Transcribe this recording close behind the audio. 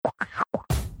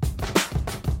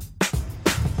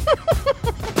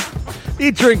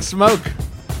Eat, drink, smoke.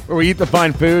 Where we eat the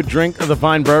fine food, drink the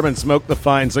fine bourbon, smoke the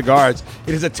fine cigars.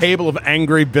 It is a table of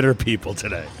angry, bitter people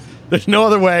today. There's no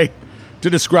other way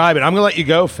to describe it. I'm going to let you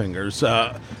go, Fingers.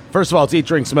 First of all, it's Eat,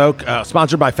 Drink, Smoke,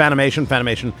 sponsored by Fanimation,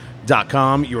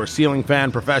 Fanimation.com, your ceiling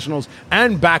fan professionals,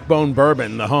 and Backbone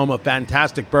Bourbon, the home of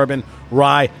fantastic bourbon,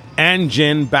 rye, and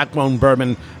gin.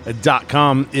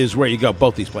 BackboneBourbon.com is where you go,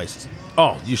 both these places.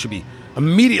 Oh, you should be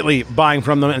immediately buying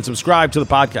from them and subscribe to the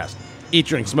podcast, Eat,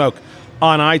 Drink, Smoke,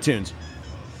 on iTunes.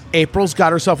 April's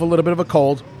got herself a little bit of a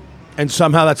cold, and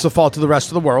somehow that's the fault of the rest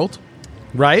of the world,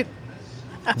 right?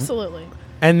 Absolutely.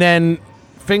 And then,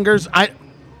 Fingers, I'm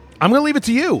going to leave it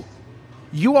to you.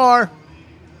 You are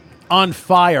on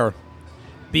fire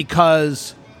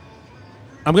because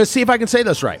I'm going to see if I can say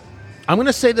this right. I'm going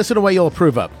to say this in a way you'll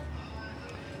approve of.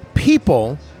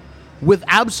 People with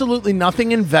absolutely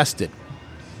nothing invested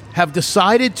have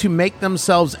decided to make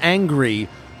themselves angry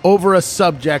over a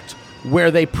subject where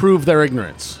they prove their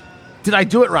ignorance. Did I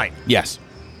do it right? Yes.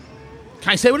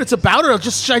 Can I say what it's about, or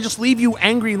should I just leave you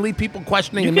angry and leave people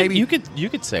questioning? You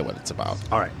could say what it's about.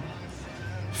 All right.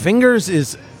 Fingers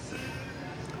is.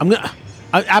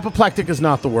 Apoplectic is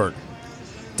not the word.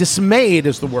 Dismayed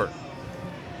is the word.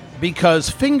 Because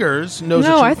Fingers knows.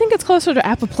 No, I think it's closer to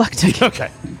apoplectic. Okay.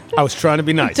 I was trying to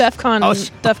be nice.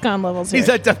 DEFCON levels here. He's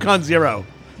at DEFCON 0.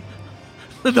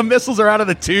 The missiles are out of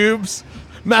the tubes.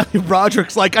 Matthew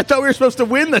Broderick's like, I thought we were supposed to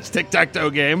win this tic-tac-toe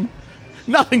game.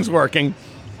 Nothing's working.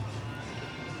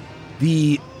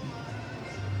 The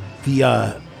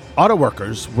auto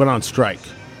workers went on strike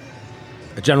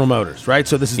at General Motors, right?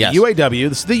 So this is Yes. the UAW,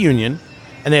 this is the union,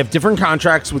 and they have different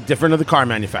contracts with different of the car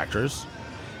manufacturers.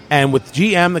 And with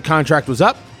GM, the contract was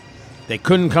up. They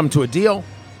couldn't come to a deal.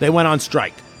 They went on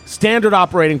strike. Standard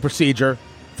operating procedure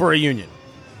for a union.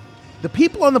 The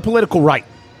people on the political right,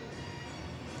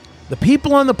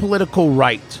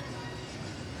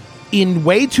 in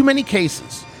way too many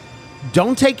cases,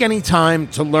 don't take any time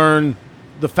to learn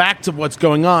the facts of what's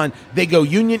going on. They go,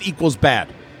 union equals bad.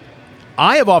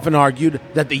 I have often argued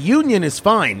that the union is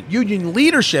fine. Union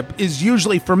leadership is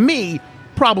usually, for me,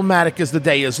 problematic as the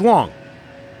day is long.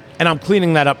 And I'm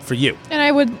cleaning that up for you. And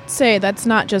I would say that's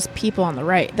not just people on the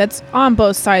right. That's on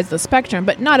both sides of the spectrum,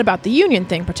 but not about the union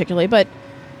thing particularly. But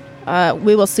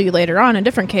we will see later on in a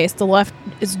different case, the left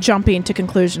is jumping to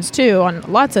conclusions too on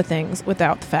lots of things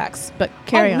without the facts. But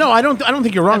carry on. No, I don't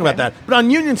think you're wrong about that. But on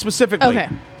union specifically,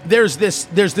 there's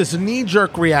this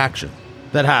knee-jerk reaction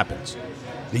that happens.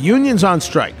 The union's on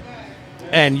strike,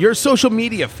 and your social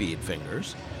media feed,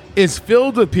 Fingers, is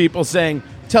filled with people saying,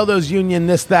 tell those union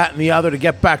this, that, and the other to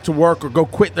get back to work or go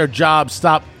quit their job,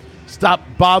 stop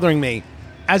bothering me,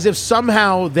 as if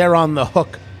somehow they're on the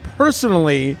hook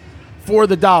personally for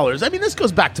the dollars. I mean, this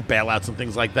goes back to bailouts and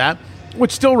things like that,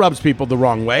 which still rubs people the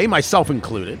wrong way, myself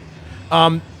included.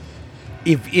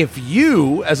 If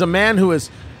you, as a man who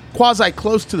is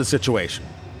quasi-close to the situation,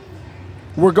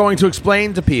 were going to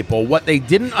explain to people what they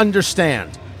didn't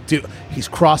understand, he's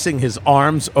crossing his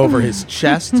arms over his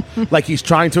chest like he's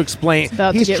trying to explain. It's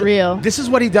about to get real. This is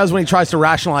what he does when he tries to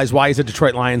rationalize why he's a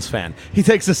Detroit Lions fan. He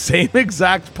takes the same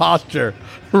exact posture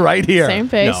right here. Same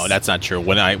face. No, that's not true.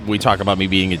 When we talk about me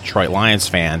being a Detroit Lions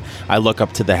fan, I look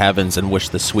up to the heavens and wish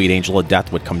the sweet angel of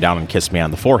death would come down and kiss me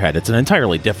on the forehead. It's an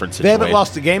entirely different situation. They haven't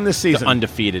lost a game this season. They're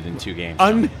undefeated in 2 games.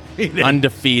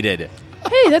 Undefeated.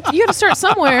 Hey, you got to start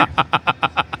somewhere.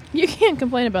 You can't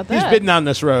complain about that. He's been down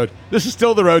this road. This is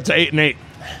still the road to 8-8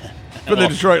 for the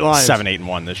Detroit Lions.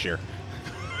 7-8-1 this year.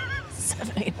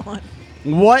 7-8-1.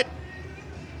 What,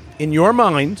 in your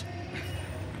mind,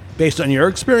 based on your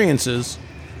experiences,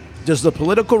 does the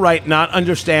political right not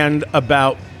understand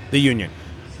about the union?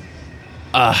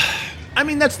 I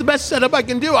mean, that's the best setup I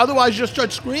can do. Otherwise, just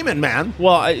start screaming, man.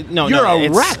 Well, You're a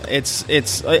wreck.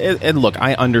 And look,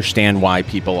 I understand why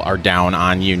people are down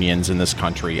on unions in this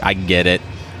country. I get it.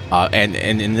 And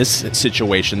in this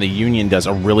situation, the union does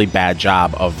a really bad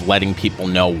job of letting people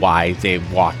know why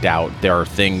they've walked out. There are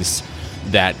things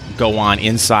that go on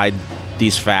inside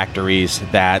these factories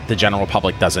that the general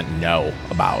public doesn't know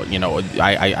about. You know,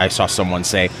 I saw someone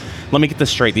say, let me get this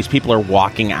straight. These people are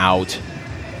walking out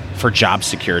for job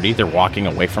security. They're walking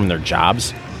away from their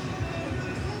jobs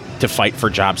to fight for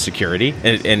job security,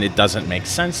 and it doesn't make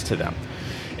sense to them.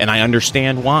 And I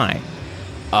understand why.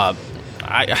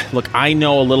 I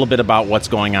know a little bit about what's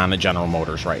going on at General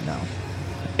Motors right now.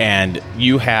 And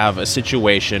you have a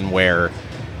situation where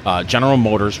General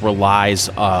Motors relies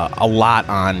a lot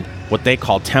on what they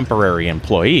call temporary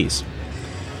employees.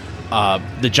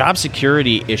 The job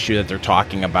security issue that they're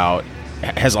talking about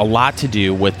has a lot to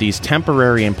do with these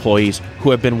temporary employees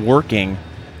who have been working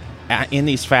in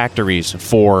these factories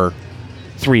for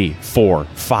 3, 4,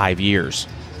 5 years.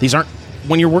 These aren't,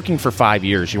 when you're working for 5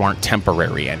 years, you aren't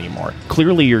temporary anymore.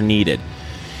 Clearly you're needed.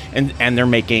 And they're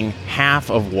making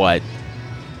half of what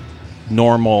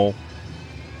normal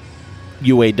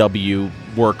UAW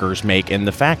workers make in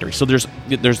the factory. So there's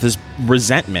this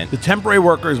resentment. The temporary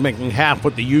worker is making half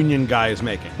what the union guy is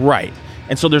making. Right.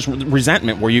 And so there's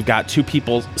resentment where you've got two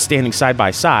people standing side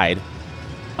by side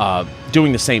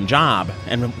doing the same job,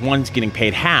 and one's getting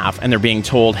paid half, and they're being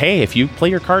told, hey, if you play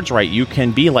your cards right, you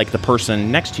can be like the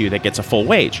person next to you that gets a full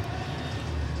wage.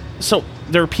 So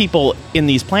there are people in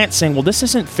these plants saying, well, this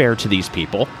isn't fair to these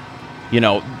people. You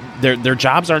know, their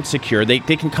jobs aren't secure. They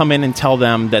can come in and tell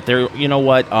them that they're, you know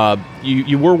what,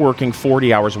 you were working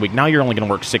 40 hours a week. Now you're only going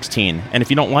to work 16. And if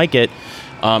you don't like it,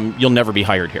 you'll never be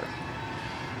hired here.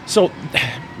 So,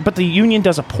 but the union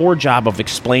does a poor job of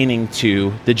explaining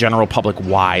to the general public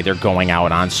why they're going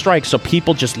out on strike. So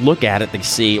people just look at it. They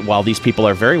see, well, these people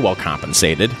are very well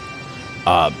compensated.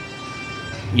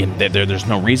 You know, there's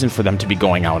no reason for them to be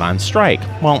going out on strike.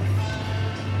 Well,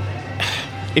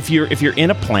 if you're in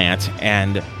a plant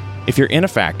and if you're in a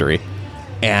factory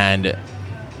and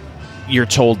you're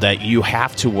told that you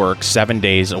have to work 7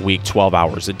 days a week, 12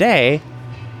 hours a day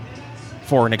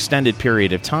for an extended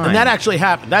period of time. And that actually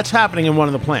happened. That's happening in one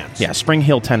of the plants. Yeah, Spring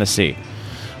Hill, Tennessee.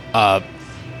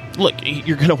 Look,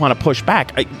 you're going to want to push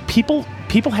back. People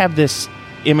have this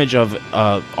image of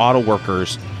auto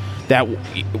workers that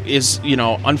is, you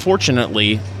know,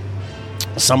 unfortunately,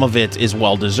 some of it is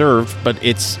well-deserved, but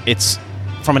it's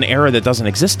from an era that doesn't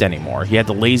exist anymore. You had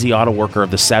the lazy auto worker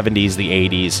of the 70s, the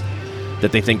 80s,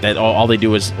 that they think that all they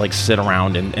do is like sit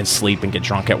around and sleep and get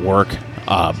drunk at work.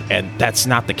 And that's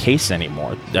not the case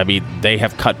anymore. I mean, they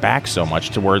have cut back so much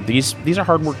to where these are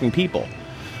hardworking people.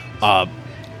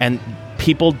 And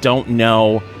people don't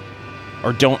know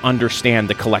or don't understand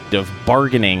the collective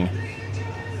bargaining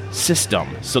system.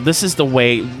 So this is the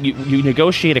way you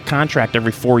negotiate a contract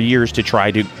every 4 years to try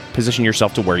to position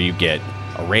yourself to where you get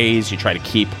a raise. You try to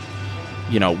keep,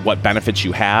 you know, what benefits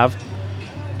you have.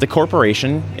 The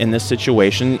corporation in this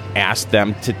situation asked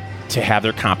them to have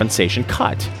their compensation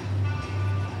cut.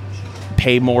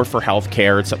 Pay more for health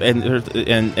care, and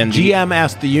GM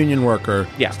asked the union worker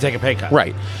to take a pay cut.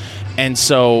 Right. And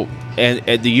so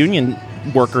and the union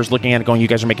workers looking at it going, you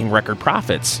guys are making record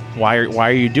profits. Why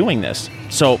are you doing this?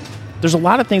 So there's a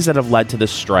lot of things that have led to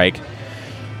this strike.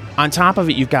 On top of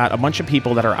it, you've got a bunch of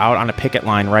people that are out on a picket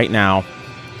line right now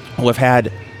who have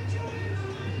had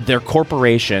their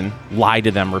corporation lie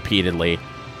to them repeatedly,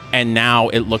 and now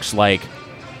it looks like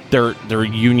their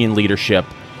union leadership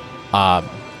are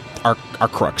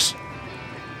crooks.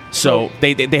 So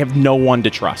they have no one to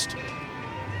trust.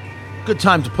 Good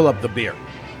time to pull up the beer,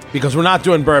 because we're not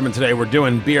doing bourbon today. We're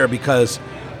doing beer because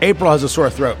April has a sore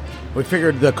throat. We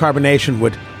figured the carbonation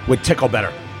would tickle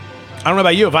better. I don't know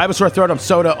about you. If I have a sore throat, I'm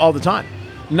soda all the time.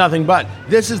 Nothing but.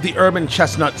 This is the Urban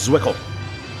Chestnut Zwickel.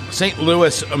 St.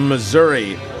 Louis,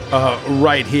 Missouri,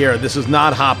 right here. This is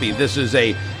not hoppy. This is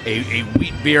a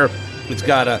wheat beer. It's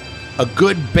got a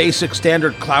good basic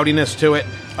standard cloudiness to it.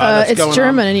 It's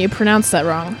German, and you pronounced that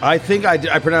wrong. I think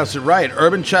I pronounced it right.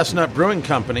 Urban Chestnut Brewing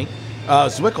Company,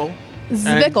 Zwickel.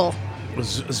 Zwickel.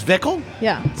 Zwickel?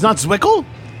 Yeah. It's not Zwickel?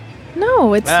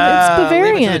 No, it's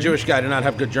Bavarian. Leave it to the Jewish guy. I do not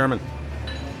have good German.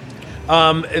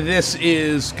 This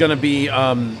is going to be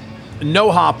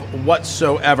no hop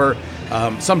whatsoever.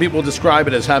 Some people describe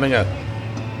it as having a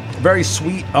very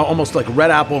sweet, almost like red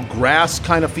apple grass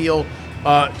kind of feel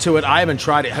to it. I haven't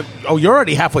tried it. You're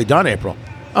already halfway done, April.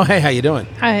 Oh, hey, how you doing?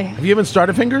 Hi. Have you even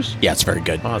started fingers? Yeah, it's very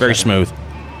good. Oh, very smooth.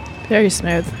 Very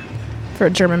smooth for a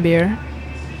German beer.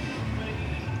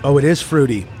 Oh, it is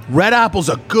fruity. Red apple's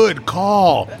a good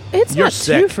call. It's You're not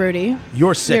sick. too fruity.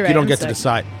 You're sick. You're right, You don't I'm get to sick.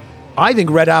 decide. I think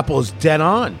red apple is dead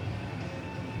on.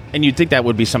 And you'd think that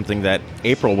would be something that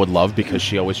April would love because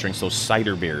she always drinks those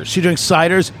cider beers. She drinks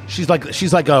ciders.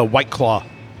 She's like a White Claw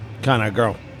kind of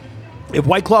girl. If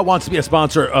White Claw wants to be a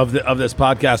sponsor of this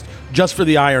podcast, just for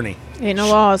the irony. Ain't no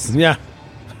laws. Yeah.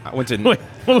 I went to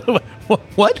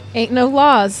What? Ain't no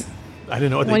laws I didn't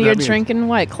know what when that you're means. drinking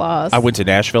White Claws. I went to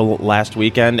Nashville last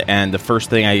weekend, and the first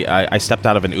thing I stepped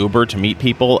out of an Uber to meet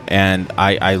people, and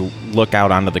I look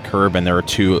out onto the curb, and there are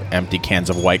 2 empty cans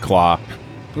of White Claw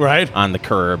Right? on the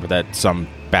curb that some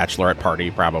bachelorette party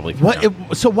probably threw What?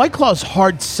 down. So White Claw's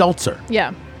hard seltzer.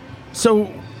 Yeah.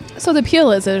 So So the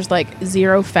appeal is there's like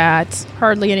 0 fat,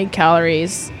 hardly any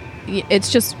calories.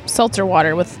 It's just seltzer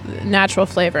water with natural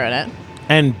flavor in it.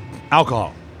 and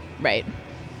alcohol. Right.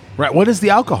 Right. What is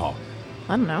the alcohol?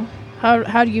 I don't know.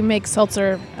 How do you make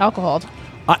seltzer alcohol?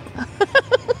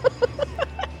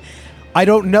 I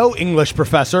don't know, English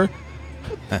professor.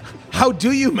 How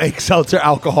do you make seltzer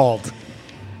alcohol?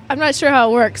 I'm not sure how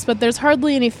it works, but there's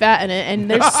hardly any fat in it, and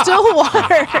there's still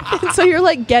water. So you're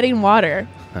like getting water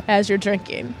as you're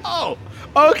drinking. Oh,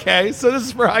 okay. So this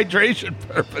is for hydration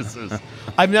purposes.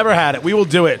 I've never had it. We will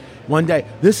do it one day.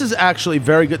 This is actually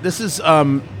very good. This is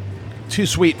too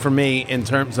sweet for me in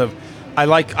terms of I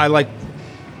like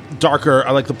darker.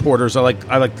 I like the porters. I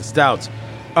like the stouts.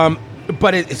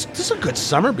 But this is a good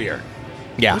summer beer.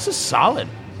 Yeah. This is solid.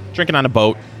 Drinking on a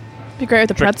boat, Be great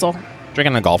with a pretzel.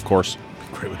 drinking on a golf course.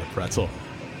 Great with a pretzel.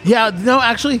 Yeah, no,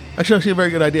 actually a very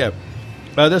good idea.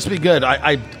 This would be good.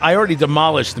 I already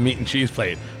demolished the meat and cheese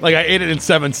plate. Like, I ate it in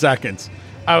 7 seconds.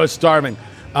 I was starving.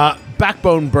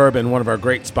 Backbone Bourbon, one of our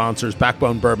great sponsors,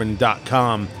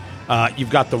 backbonebourbon.com. You've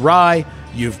got the rye,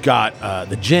 you've got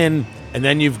the gin, and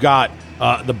then you've got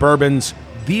the bourbons.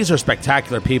 These are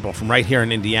spectacular people from right here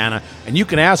in Indiana, and you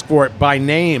can ask for it by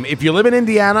name. If you live in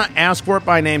Indiana, ask for it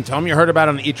by name. Tell them you heard about it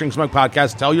on the Eat, Drink, Smoke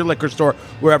podcast. Tell your liquor store,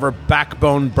 wherever.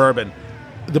 Backbone Bourbon.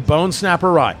 The Bone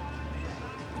Snapper Rye,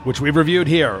 which we've reviewed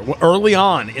here early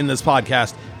on in this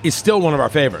podcast, is still one of our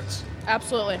favorites.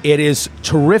 Absolutely. It is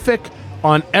terrific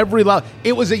on every level.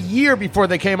 It was a year before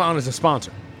they came on as a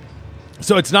sponsor.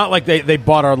 So it's not like they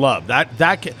bought our love.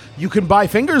 You can buy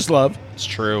Fingers Love. It's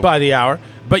true. By the hour.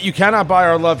 But you cannot buy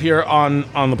our love here on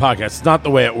the podcast. It's not the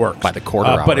way it works. By the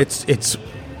quarter hour. But it's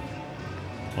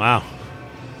wow.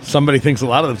 Somebody thinks a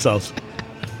lot of themselves.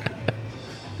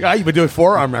 Yeah, you've been doing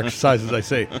forearm exercises, I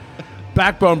see.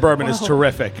 Backbone Bourbon is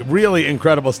terrific. Really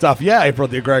incredible stuff. Yeah, April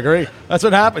D. Gregory. That's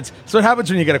what happens. That's what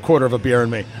happens when you get a quarter of a beer in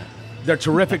me. They're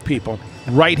terrific people.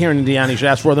 Right here in Indiana, you should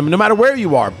ask for them. No matter where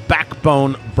you are,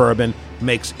 Backbone Bourbon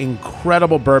makes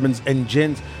incredible bourbons and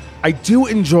gins. I do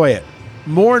enjoy it.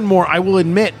 More and more, I will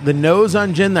admit, the nose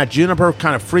on gin, that juniper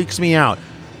kind of freaks me out.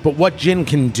 But what gin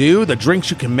can do, the drinks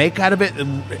you can make out of it,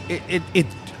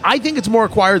 I think it's more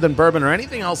acquired than bourbon or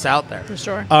anything else out there. For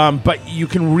sure. But you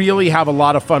can really have a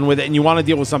lot of fun with it, and you want to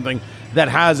deal with something that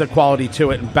has a quality to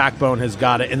it, and Backbone has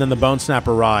got it. And then the Bone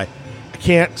Snapper Rye. I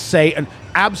can't say, and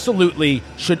absolutely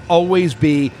should always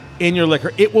be in your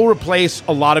liquor. It will replace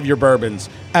a lot of your bourbons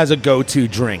as a go-to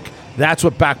drink. That's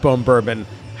what Backbone Bourbon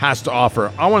has to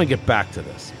offer. I want to get back to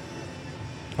this.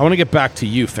 I want to get back to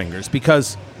you, Fingers,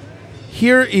 because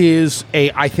here is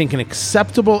I think an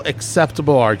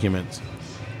acceptable argument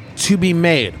to be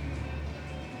made.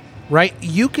 Right?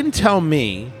 You can tell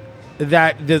me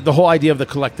that the whole idea of the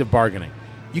collective bargaining.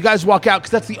 You guys walk out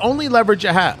because that's the only leverage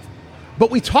you have. But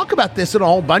we talk about this in a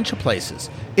whole bunch of places.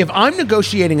 If I'm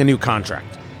negotiating a new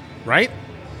contract, right?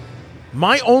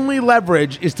 My only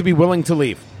leverage is to be willing to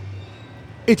leave.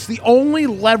 It's the only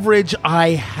leverage I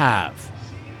have.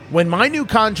 When my new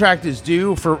contract is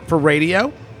due for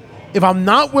radio, if I'm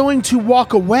not willing to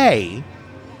walk away,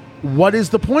 what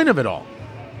is the point of it all?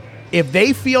 If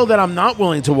they feel that I'm not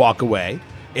willing to walk away,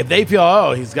 if they feel,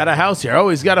 oh, he's got a house here, oh,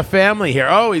 he's got a family here,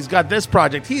 oh, he's got this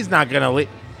project, he's not going to leave.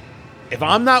 If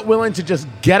I'm not willing to just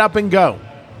get up and go,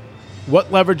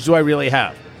 what leverage do I really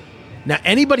have? Now,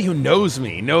 anybody who knows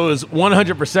me knows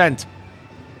 100%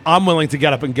 I'm willing to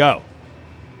get up and go.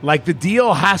 Like, the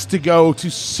deal has to go to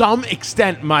some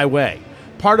extent my way.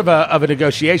 Part of a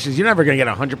negotiation is you're never going to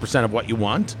get 100% of what you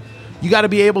want. You got to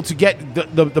be able to get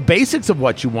the basics of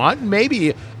what you want,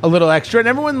 maybe a little extra, and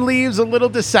everyone leaves a little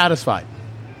dissatisfied,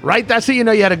 right? That's how you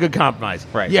know you had a good compromise.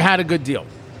 Right. You had a good deal.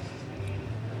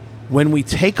 When we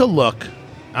take a look,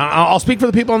 I'll speak for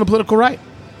the people on the political right.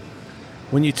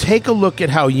 When you take a look at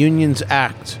how unions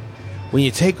act, when you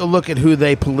take a look at who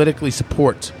they politically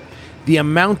support, the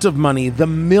amount of money, the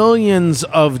millions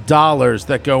of dollars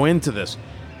that go into this.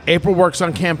 April works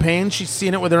on campaigns. She's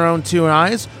seen it with her own two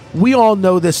eyes. We all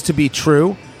know this to be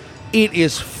true. It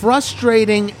is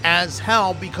frustrating as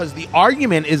hell because the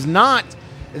argument is not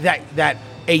that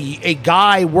a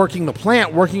guy working the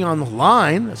plant, working on the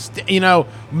line,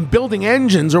 building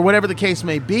engines or whatever the case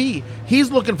may be,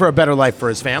 he's looking for a better life for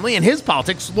his family and his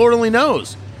politics, Lord only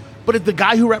knows. But if the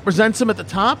guy who represents him at the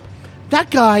top,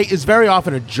 that guy is very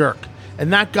often a jerk.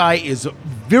 And that guy is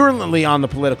virulently on the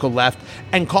political left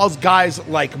and calls guys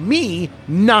like me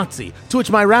Nazi, to which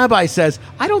my rabbi says,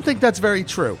 I don't think that's very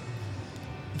true.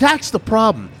 That's the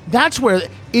problem. That's where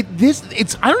I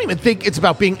don't even think it's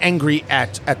about being angry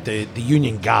at the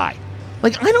union guy.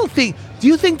 Like, do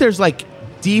you think there's like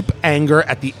deep anger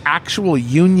at the actual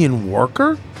union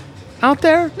worker out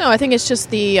there? No, I think it's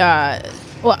just the,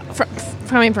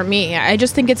 for me, I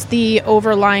just think it's the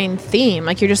overlying theme.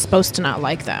 Like, you're just supposed to not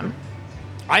like them.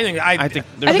 I think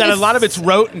that a lot of it's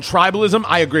rote and tribalism.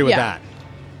 I agree with that.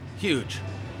 Huge.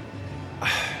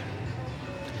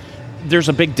 There's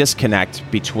a big disconnect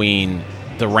between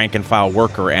the rank and file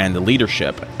worker and the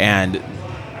leadership. And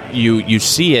you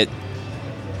see it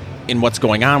in what's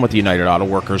going on with the United Auto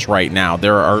Workers right now.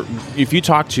 If you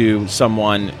talk to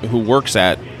someone who works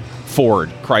at Ford,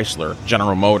 Chrysler,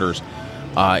 General Motors,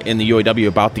 in the UAW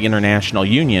about the international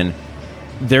union,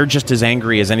 they're just as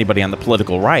angry as anybody on the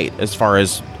political right as far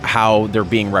as how they're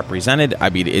being represented. I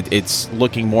mean, it's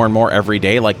looking more and more every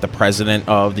day like the president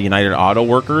of the United Auto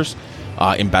Workers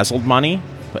embezzled money.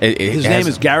 His name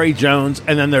is Gary Jones,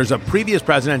 and then there's a previous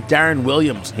president, Darren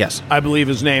Williams. Yes. I believe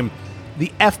his name.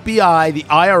 The FBI, the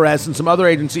IRS, and some other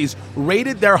agencies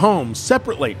raided their homes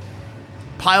separately.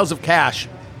 Piles of cash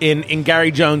in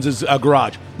Gary Jones's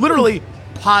garage. Literally,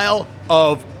 pile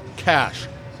of cash.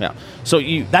 Yeah. So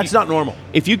that's not normal.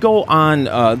 If you go on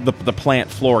the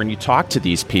plant floor and you talk to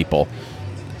these people,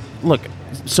 look,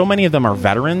 so many of them are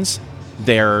veterans.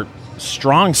 They're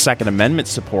strong Second Amendment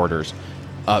supporters.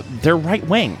 They're right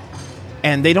wing,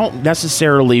 and they don't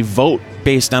necessarily vote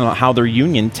based on how their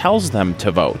union tells them to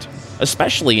vote,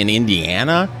 especially in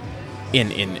Indiana,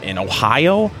 in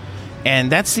Ohio.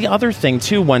 And that's the other thing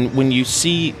too. When you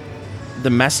see the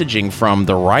messaging from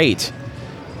the right,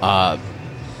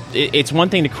 it's one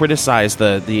thing to criticize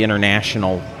the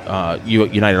international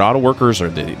United Auto Workers or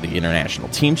the international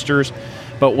Teamsters,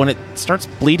 but when it starts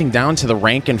bleeding down to the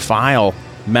rank and file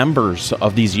members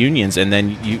of these unions, and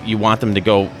then you want them to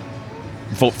go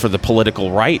vote for the political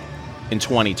right in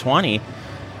 2020,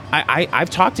 I've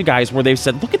talked to guys where they've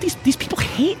said, look at these people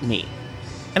hate me,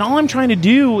 and all I'm trying to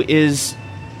do is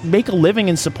make a living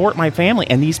and support my family,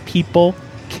 and these people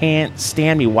can't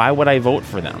stand me. Why would I vote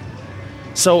for them?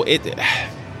 So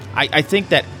I think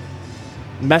that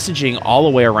messaging all the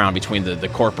way around between the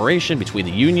corporation, between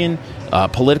the union,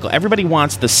 political, everybody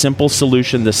wants the simple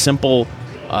solution, the simple,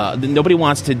 nobody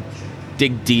wants to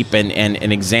dig deep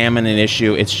and examine an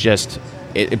issue. It's just,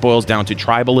 it boils down to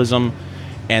tribalism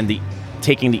and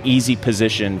taking the easy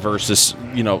position versus,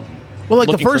 well, like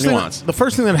the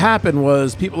first thing that happened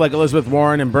was people like Elizabeth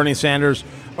Warren and Bernie Sanders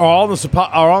are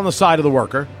all on the side of the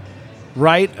worker,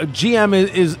 right? GM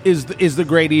is the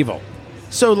great evil.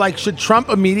 So, like, should Trump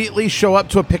immediately show up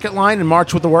to a picket line and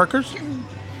march with the workers?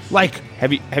 Like,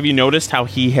 have you noticed how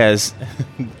he has?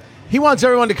 He wants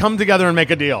everyone to come together and make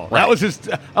a deal. Right.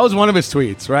 That was one of his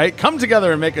tweets, right? Come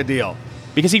together and make a deal.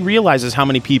 Because he realizes how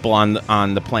many people on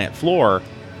the plant floor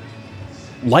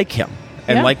like him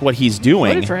and like what he's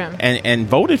doing, voted for him. and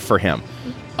voted for him.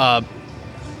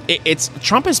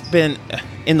 Trump has been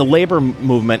in the labor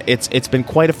movement. It's been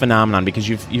quite a phenomenon because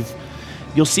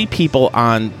you'll see people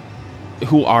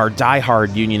who are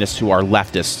diehard unionists who are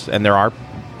leftists, and there are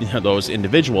those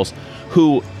individuals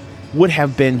who would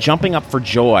have been jumping up for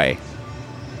joy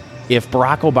if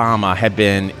Barack Obama had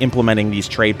been implementing these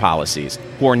trade policies,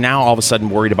 who are now all of a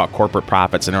sudden worried about corporate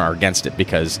profits and are against it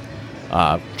because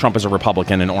Trump is a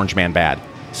Republican and Orange Man bad.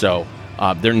 So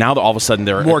they're now all of a sudden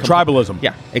they're more tribalism.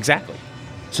 Yeah, exactly.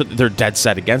 So they're dead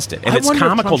set against it, and it's wonder if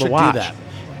comical Trump to watch. do that.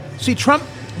 See, Trump.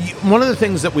 One of the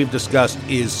things that we've discussed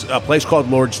is a place called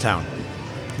Lordstown.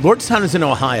 Lordstown is in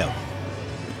Ohio,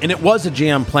 and it was a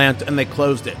GM plant, and they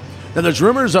closed it. Now, there's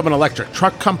rumors of an electric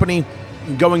truck company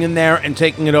going in there and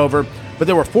taking it over, but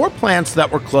there were 4 plants that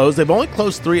were closed. They've only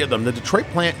closed 3 of them. The Detroit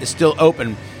plant is still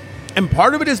open, and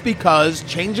part of it is because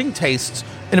changing tastes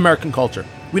in American culture.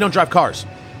 We don't drive cars.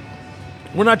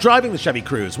 We're not driving the Chevy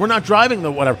Cruze. We're not driving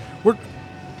the whatever.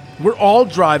 We're all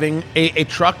driving a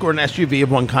truck or an SUV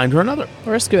of one kind or another.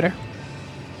 Or a scooter.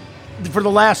 For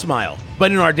the last mile.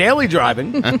 But in our daily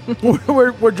driving,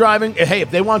 we're driving. Hey,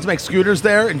 if they want to make scooters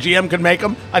there and GM can make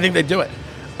them, I think they'd do it.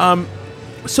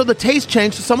 So the taste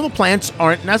changed. Some of the plants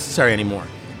aren't necessary anymore.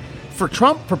 For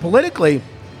Trump, for politically,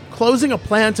 closing a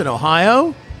plant in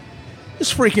Ohio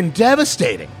is freaking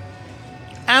devastating.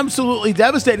 Absolutely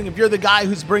devastating. If you're the guy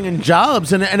who's bringing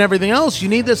jobs and everything else, you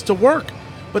need this to work.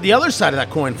 But the other side of that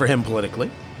coin for him politically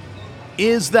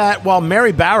is that while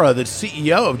Mary Barra, the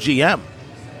CEO of GM,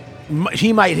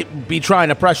 he might be trying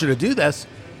to pressure to do this,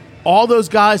 all those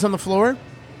guys on the floor,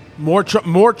 more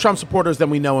Trump supporters than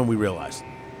we know and we realize.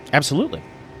 Absolutely.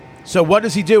 So what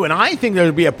does he do? And I think there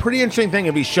would be a pretty interesting thing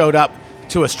if he showed up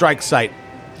to a strike site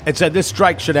and said this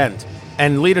strike should end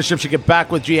and leadership should get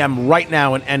back with GM right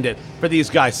now and end it for these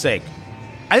guys' sake.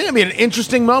 I think it'd be an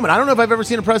interesting moment. I don't know if I've ever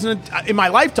seen a president, in my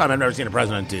lifetime, I've never seen a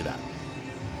president do that.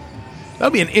 That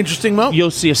would be an interesting moment.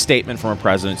 You'll see a statement from a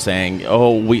president saying,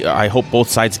 I hope both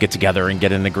sides get together and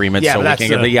get an agreement so we can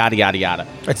get the yada, yada, yada.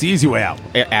 That's the easy way out.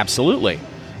 Absolutely.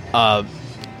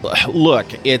 Look,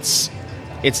 it's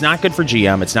not good for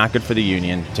GM. It's not good for the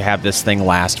union to have this thing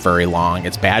last very long.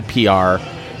 It's bad PR.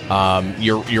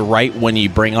 You're right when you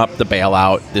bring up the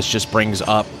bailout. This just brings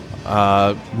up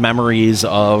memories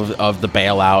of the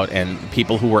bailout and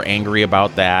people who were angry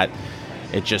about that.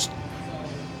 It just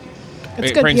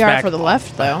It's good brings PR back for the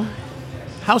left, though,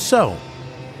 How so?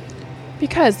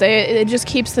 because it just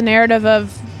keeps the narrative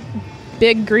of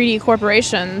big greedy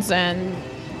corporations and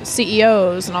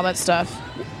CEOs and all that stuff.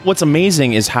 What's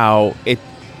amazing is how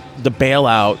the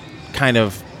bailout kind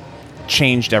of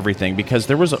changed everything, because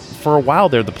there was for a while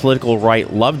there the political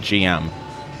right loved GM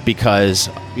because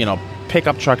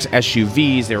pickup trucks,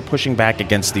 SUVs, they were pushing back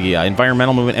against the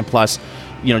environmental movement, and plus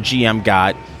GM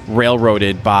got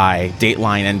railroaded by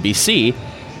Dateline NBC.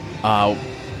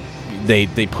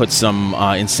 They put some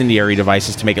incendiary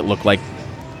devices to make it look like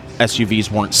SUVs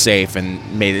weren't safe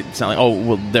and made it sound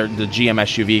like, the GM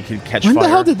SUV could catch fire. When the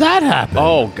hell did that happen?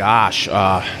 Oh, gosh.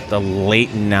 The late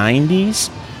 90s.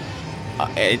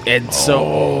 I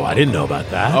didn't know about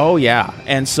that. Oh, yeah.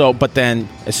 And so, but then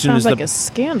as soon Sounds as like a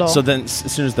scandal. So then as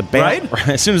soon as the Right?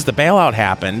 as soon as the bailout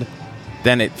happened,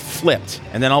 then it flipped.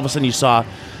 And then all of a sudden you saw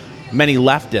many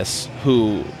leftists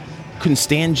who couldn't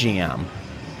stand GM.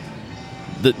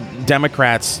 The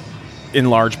Democrats, in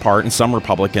large part, and some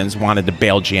Republicans wanted to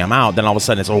bail GM out. Then all of a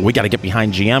sudden it's, we got to get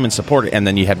behind GM and support it. And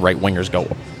then you had right-wingers go,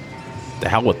 the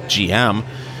hell with GM.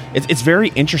 It's very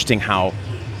interesting how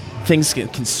things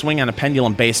can swing on a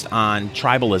pendulum based on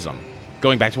tribalism.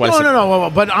 Going back to what I said. No.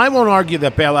 But I won't argue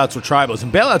that bailouts are tribalism.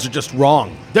 Bailouts are just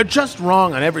wrong. They're just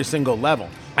wrong on every single level.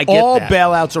 I get all that.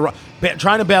 Bailouts are wrong.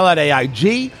 Trying to bail out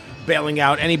AIG, bailing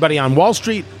out anybody on Wall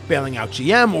Street, bailing out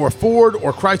GM or Ford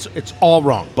or Chrysler, it's all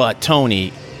wrong. But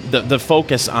Tony, the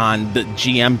focus on the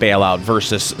GM bailout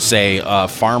versus, say,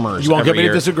 farmers. You won't get me to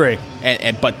year, disagree.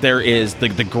 But there is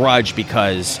the grudge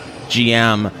because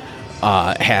GM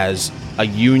has a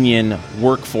union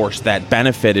workforce that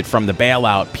benefited from the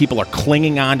bailout. People are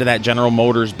clinging on to that General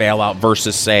Motors bailout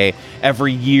versus, say,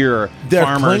 every year They're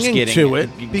farmers clinging getting to it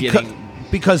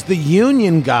because the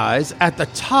union guys at the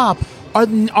top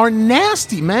are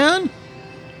nasty, man.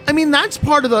 I mean, that's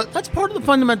part of the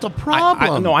fundamental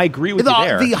problem. I agree with you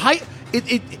there.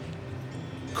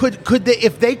 Could they,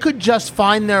 if they could just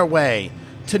find their way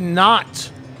to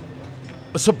not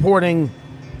supporting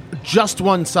just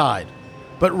one side,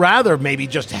 but rather maybe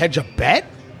just hedge a bet,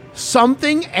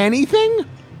 something, anything.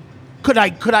 Could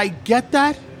I get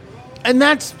that? And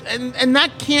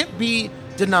that can't be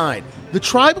denied. The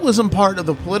tribalism part of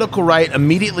the political right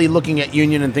immediately looking at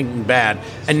union and thinking bad,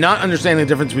 and not understanding the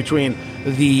difference between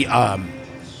the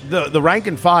rank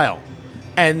and file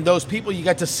and those people you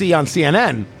get to see on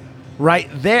CNN, right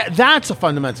there. That's a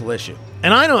fundamental issue,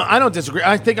 and I don't disagree.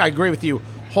 I think I agree with you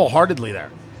wholeheartedly there.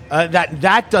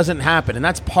 That doesn't happen, and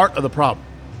that's part of the problem.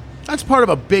 That's part of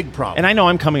a big problem. And I know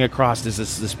I'm coming across as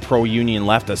this pro-union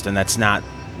leftist, and that's not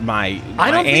my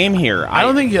aim here. I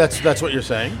don't think that's what you're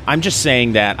saying. I'm just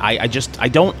saying that I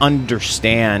don't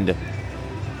understand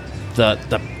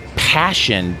the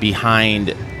passion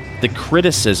behind the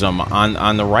criticism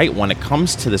on the right when it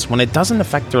comes to this, when it doesn't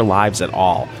affect their lives at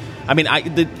all. I mean, no,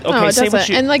 it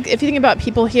doesn't. And like, if you think about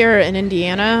people here in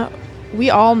Indiana, we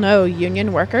all know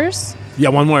union workers. Yeah,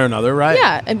 one way or another, right?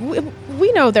 Yeah, and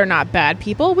we know they're not bad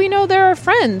people. We know they're our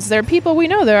friends. They're people we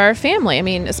know. They're our family. I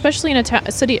mean, especially in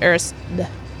a city or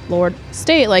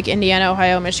state like Indiana,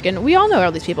 Ohio, Michigan, we all know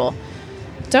all these people.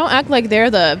 Don't act like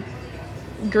they're the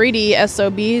greedy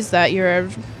SOBs that you're.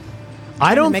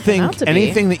 I don't think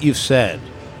anything that you've said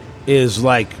is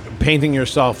like painting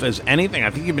yourself as anything.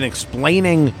 I think you've been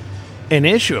explaining an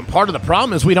issue, and part of the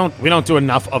problem is we don't do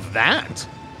enough of that,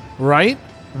 right?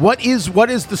 What is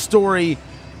the story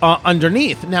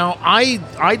underneath? Now,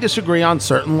 I disagree on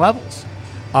certain levels,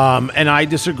 and I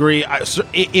disagree.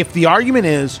 If the argument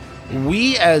is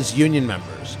we as union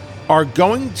members are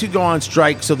going to go on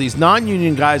strike so these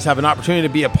non-union guys have an opportunity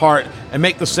to be a part and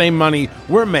make the same money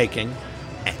we're making,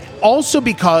 also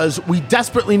because we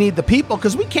desperately need the people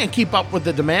because we can't keep up with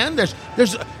the demand.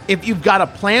 There's if you've got a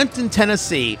plant in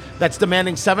Tennessee that's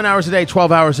demanding 7 hours a day,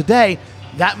 12 hours a day,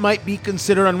 that might be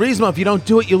considered unreasonable. If you don't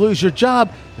do it, you lose your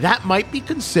job. That might be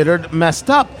considered messed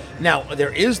up. Now,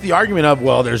 there is the argument of,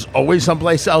 well, there's always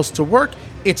someplace else to work.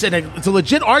 It's a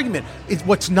legit argument.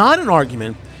 What's not an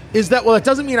argument is that, well, it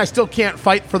doesn't mean I still can't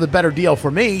fight for the better deal for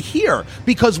me here,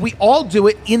 because we all do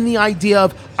it in the idea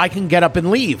of I can get up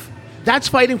and leave. That's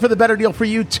fighting for the better deal for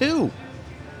you, too.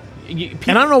 And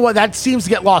I don't know why that seems to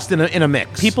get lost in a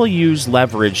mix. People use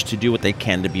leverage to do what they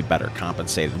can to be better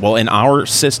compensated. Well, in our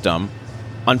system,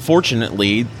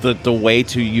 unfortunately, the way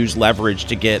to use leverage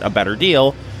to get a better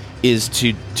deal is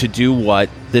to do what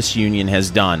this union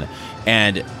has done.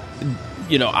 And,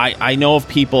 I know of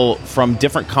people from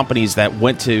different companies that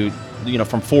went to,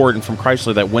 from Ford and from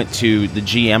Chrysler that went to the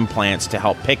GM plants to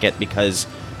help picket because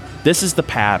This is the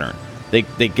pattern. They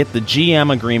get the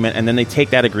GM agreement, and then they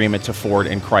take that agreement to Ford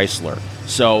and Chrysler.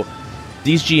 So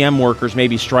these GM workers may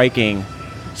be striking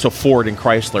so Ford and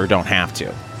Chrysler don't have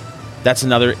to. That's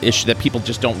another issue that people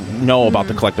just don't know about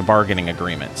the collective bargaining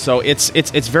agreement. So it's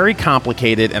very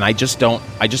complicated, and I just don't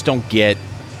get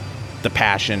the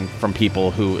passion from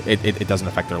people who it doesn't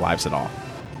affect their lives at all.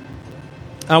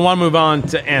 I want to move on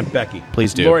to Aunt Becky.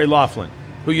 Please do. Lori Loughlin,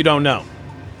 who you don't know.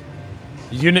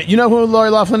 You know who Lori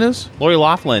Loughlin is? Lori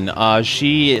Loughlin,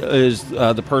 she is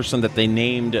the person that they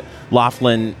named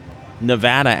Laughlin,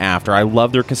 Nevada after. I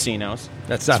love their casinos.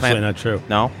 That's absolutely not true.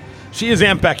 No? She is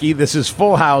Aunt Becky. This is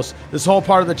Full House. This whole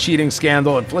part of the cheating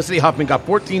scandal. And Felicity Huffman got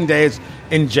 14 days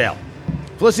in jail.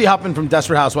 Felicity Huffman from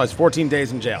Desperate Housewives, 14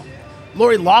 days in jail.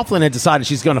 Lori Loughlin had decided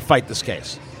she's going to fight this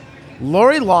case.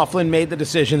 Lori Loughlin made the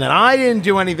decision that I didn't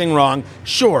do anything wrong.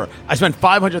 Sure, I spent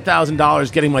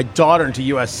 $500,000 getting my daughter into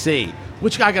USC,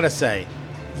 which I got to say,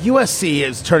 USC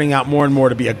is turning out more and more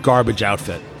to be a garbage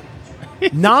outfit.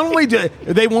 Not only do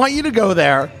they want you to go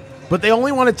there, but they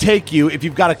only want to take you if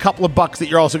you've got a couple of bucks that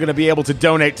you're also going to be able to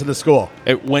donate to the school.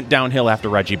 It went downhill after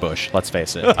Reggie Bush, let's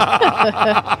face it.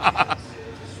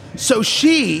 So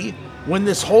she, when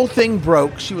this whole thing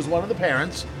broke, she was one of the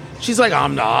parents. She's like,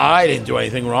 I didn't do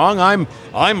anything wrong.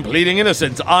 I'm pleading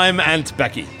innocence. I'm Aunt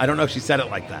Becky. I don't know if she said it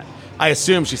like that. I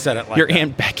assume she said it like Your that.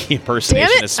 Aunt Becky Damn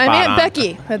impersonation is it! spot I'm Aunt on.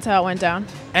 Becky. That's how it went down.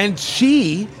 And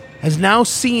she has now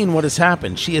seen what has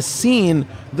happened. She has seen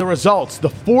the results. The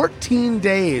 14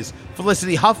 days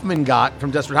Felicity Huffman got from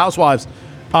Desperate Housewives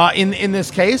in this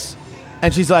case.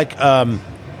 And she's like,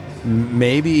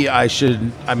 maybe I should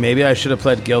have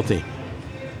pled guilty.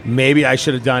 Maybe I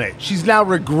should have done it. She's now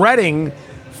regretting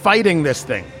fighting this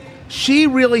thing. She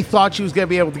really thought she was going to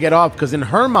be able to get off because in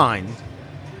her mind,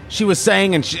 she was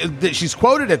saying, and she's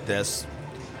quoted at this,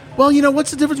 well, you know,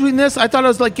 what's the difference between this? I thought I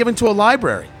was like given to a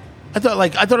library. I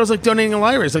thought I was like donating a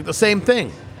library. It's like the same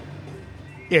thing.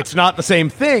 It's not the same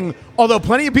thing, although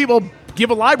plenty of people give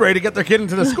a library to get their kid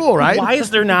into the school, right? Why is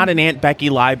there not an Aunt Becky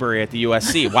library at the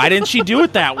USC? Why didn't she do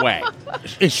it that way?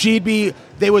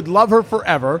 They would love her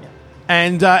forever,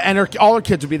 and all her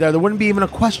kids would be there. There wouldn't be even a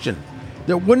question.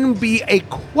 There wouldn't be a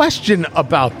question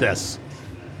about this.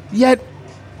 Yet,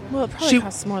 Well, it probably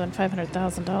costs more than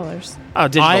 $500,000. Oh,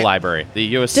 digital library.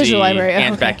 The USC Digital library,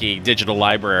 Aunt okay. Becky digital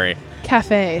library.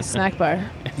 Cafe, snack bar.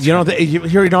 you know what?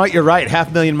 You're right.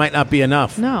 $500,000 might not be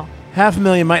enough. No.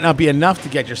 $500,000 might not be enough to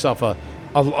get yourself a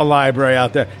library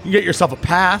out there. You can get yourself a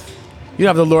path. You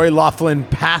have the Lori Loughlin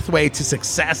pathway to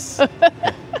success,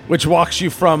 which walks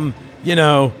you from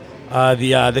the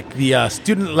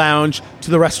student lounge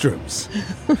to the restrooms.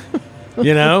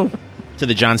 To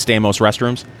the John Stamos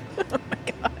restrooms.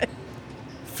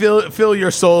 Fill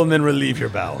your soul and then relieve your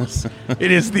bowels.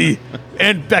 It is the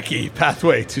Aunt Becky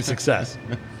pathway to success.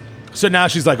 So now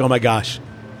she's like, oh my gosh,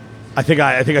 I think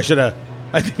I should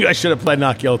have pled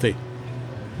not guilty.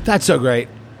 That's so great.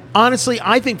 Honestly,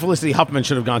 I think Felicity Huffman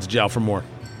should have gone to jail for more.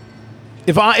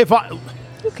 If I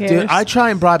Who cares? dude, I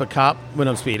try and bribe a cop when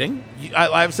I'm speeding.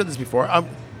 I've said this before. I'm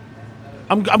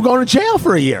going to jail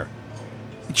for a year.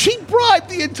 She bribed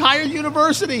the entire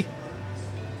university.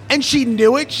 And she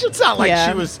knew it. It's not like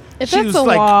she was. If she that's was the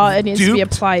like law, it needs to be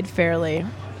duped. applied fairly.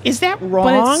 Is that wrong?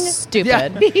 But it's stupid. Yeah.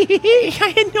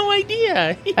 I had no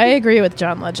idea. I agree with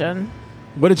John Legend.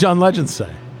 What did John Legend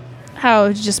say? How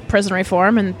it's just prison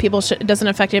reform and it doesn't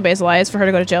affect anybody's lives for her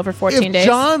to go to jail for 14 If days.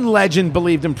 John Legend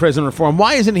believed in prison reform,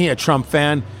 why isn't he a Trump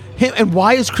fan? And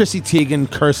why is Chrissy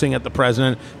Teigen cursing at the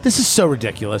president? This is so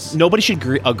ridiculous. Nobody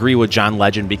should agree with John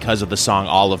Legend because of the song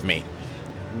 "All of Me."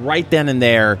 Right then and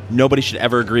there, nobody should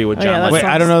ever agree with Oh, John yeah, Legend. Wait,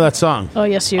 I don't know that song. Oh,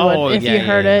 yes, you would. If you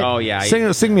heard it. Oh yeah.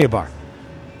 Sing me a bar.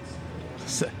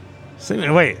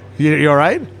 Wait, you all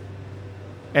right?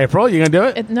 April, you gonna do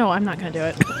it? No, I'm not going to do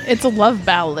it. It's a love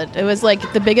ballad. It was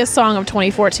like the biggest song of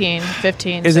 2014,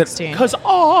 15, Is it- 16. Because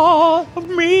all of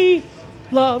me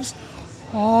loves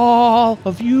all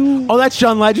of you. Oh, that's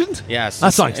John Legend? Yes.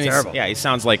 That song's And terrible. Yeah, he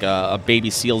sounds like a baby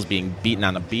seal's being beaten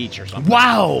on a beach or something.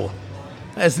 Wow.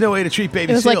 There's no way to treat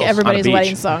baby It was seals. like everybody's beach.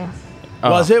 wedding song.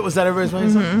 Was it? Was that everybody's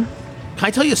wedding song? Can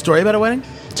I tell you a story about a wedding?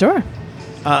 Sure.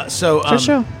 For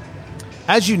Sure.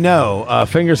 As you know,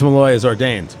 Fingers Malloy is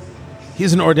ordained.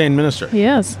 He's an ordained minister. He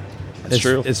is. That's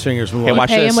true. It's Fingers Malloy. Hey, watch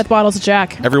Pay this. him with bottles of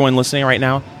Jack. Everyone listening right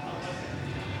now,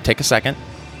 take a second.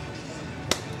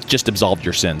 Just absolved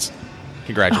your sins.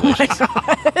 Congratulations.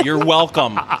 You're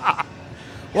welcome.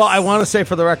 Well, I want to say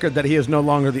for the record that he is no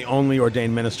longer the only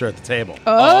ordained minister at the table.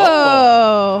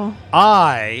 Oh.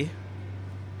 I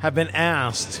have been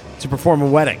asked to perform a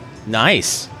wedding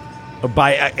Nice.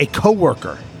 by a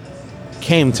coworker.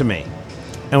 Came to me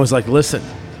and was like, "Listen,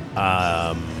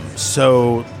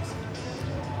 so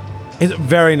he's a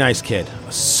very nice kid,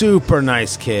 a super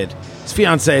nice kid. His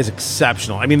fiance is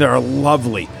exceptional. I mean, they're a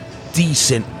lovely,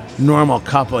 decent, normal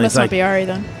couple. Must He's not like, be Ari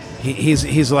then.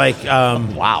 he's like,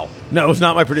 Wow. no, it was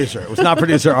not my producer. It was not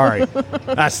producer Ari.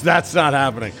 That's not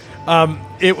happening.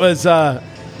 It was.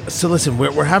 So listen,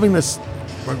 we're having this.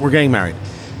 We're getting married,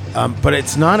 but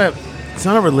it's not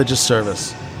a religious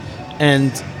service,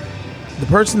 and the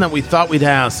person that we thought we'd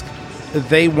ask,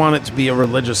 they want it to be a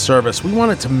religious service. We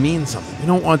want it to mean something. We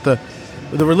don't want the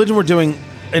religion we're doing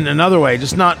in another way,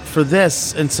 just not for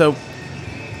this. And so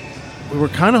we were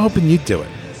kind of hoping you'd do it.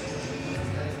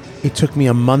 It took me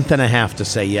a month and a half to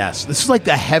say yes. This is like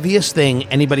the heaviest thing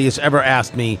anybody has ever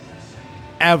asked me,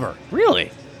 ever.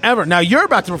 Really? Ever. Now, you're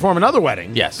about to perform another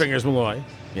wedding. Yes. Fingers Malloy.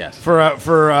 Yes. For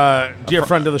a dear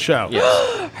friend of the show.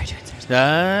 Yes. Are you doing serious?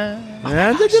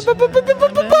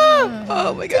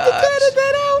 Oh my god!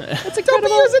 That's incredible.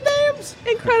 Names.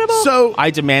 Incredible. So I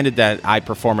demanded that I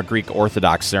perform a Greek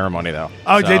Orthodox ceremony, though.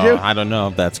 Oh, So did you? I don't know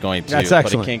if that's going to. That's But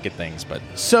excellent. it can't get things. But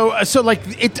So like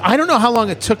it. I don't know how long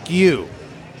it took you.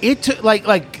 It took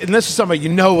like, and this is somebody you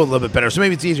know a little bit better, so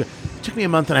maybe it's easier. It took me a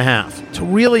month and a half to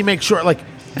really make sure. Like I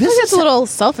this think is that's a little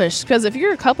selfish because if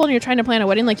you're a couple and you're trying to plan a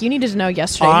wedding, like you needed to know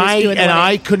yesterday who's doing the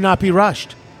I wedding. could not be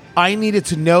rushed. I needed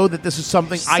to know that this is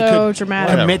something I So could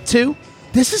dramatic. commit to.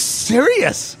 This is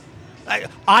serious.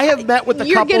 I have met with the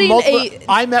You're couple getting multiple. a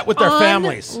I met with their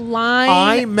families. online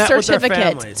I met with their certificate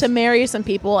families. to marry some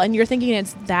people, and you're thinking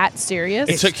it's that serious.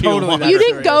 It's took you totally long. that You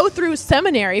didn't serious. go through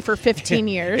seminary for 15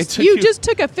 years. took You you- just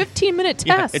took a 15-minute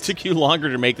yeah, test. it took you longer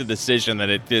to make the decision than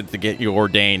it did to get you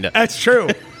ordained. That's true.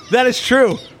 That is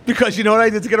true. Because you know what I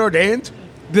did to get ordained?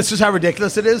 This is how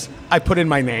ridiculous it is. I put in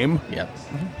my name, Yep.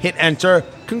 hit enter.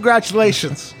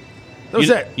 Congratulations. That was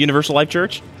it. Universal Life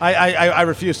Church? I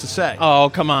refuse to say.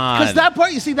 Oh, come on. Because that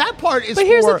part, you see, that part is but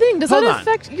here's for- the thing: does hold that on.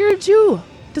 affect? You're a Jew.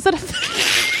 Does that affect?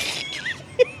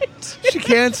 She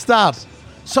can't stop.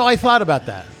 So I thought about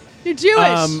that. You're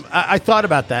Jewish. I thought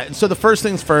about that. And so the first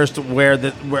things first, where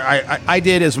I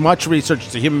did as much research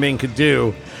as a human being could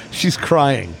do. She's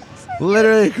crying.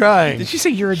 Literally crying. Did she say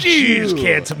you're a Jews Jew?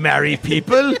 can't marry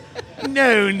people.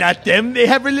 No, not them. They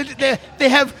have religion. They're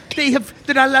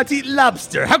not allowed to eat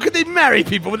lobster. How could they marry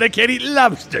people when they can't eat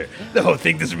lobster? The whole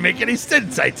thing doesn't make any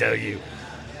sense, I tell you.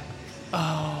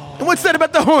 Oh. And what's that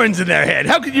about the horns in their head?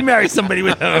 How could you marry somebody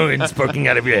with horns poking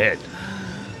out of your head?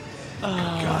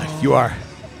 God, you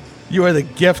are the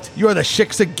gift. You are the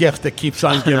Shiksa gift that keeps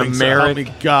on giving. So help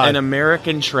me God. An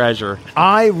American treasure.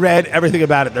 I read everything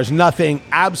about it. There's nothing,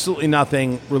 absolutely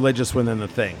nothing religious within the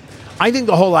thing. I think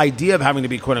the whole idea of having to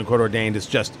be quote-unquote ordained is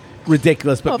just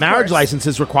ridiculous, but Of marriage course.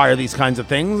 licenses require these kinds of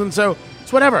things, and so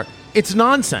it's whatever. It's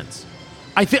nonsense.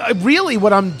 I think really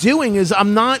what I'm doing is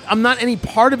I'm not any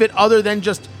part of it other than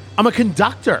just I'm a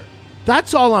conductor.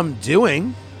 That's all I'm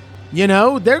doing. You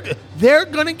know, they're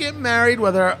going to get married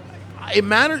whether it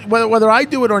matters whether I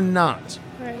do it or not.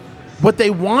 right. What they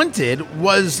wanted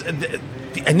was,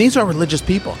 and these are religious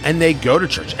people, and they go to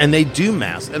church, and they do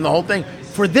mass, and the whole thing.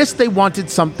 For this, they wanted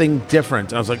something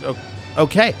different. And I was like,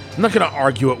 okay, I'm not going to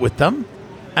argue it with them.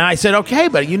 And I said, okay,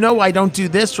 but you know I don't do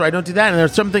this or I don't do that. And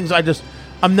there's some things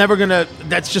I'm never going to,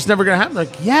 that's just never going to happen.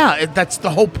 Like, yeah, that's the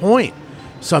whole point.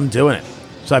 So I'm doing it.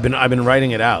 So I've been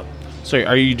writing it out. So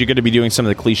are you going to be doing some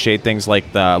of the cliche things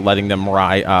like letting them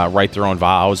write their own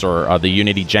vows or the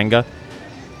Unity Jenga?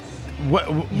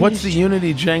 What's the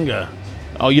Unity Jenga?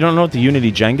 Oh, you don't know what the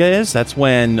Unity Jenga is? That's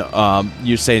when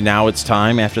you say now it's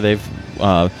time after they've,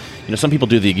 some people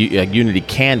do the Unity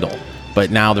candle,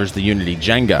 but now there's the Unity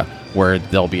Jenga where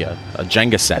there'll be a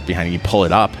Jenga set behind you. You pull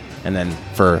it up, and then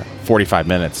for 45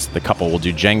 minutes, the couple will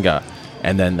do Jenga,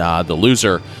 and then the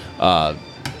loser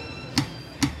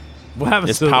What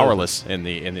happens is to the- powerless in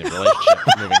the relationship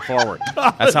moving forward.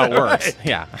 That's how it works. Right.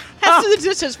 Yeah. Has to do the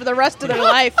dishes for the rest of their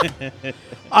life.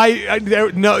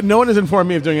 No one has informed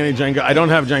me of doing any Jenga. I don't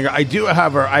have Jenga. I do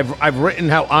have her. I've written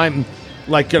how I'm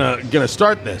like gonna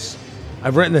start this.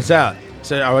 I've written this out.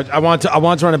 So I want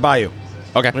to run it by you.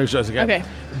 Okay. Make sure it's okay. Okay.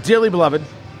 Dearly beloved,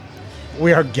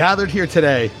 we are gathered here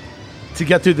today to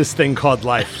get through this thing called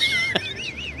life.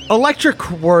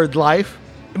 Electric word life.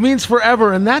 It means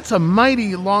forever, and that's a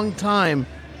mighty long time.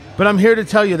 But I'm here to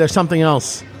tell you there's something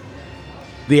else.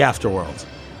 The afterworld.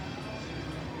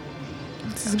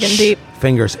 This is getting deep.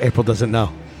 Fingers. April doesn't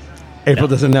know. April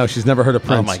doesn't know. She's never heard of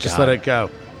Prince. my Just God. let it go.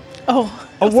 Oh.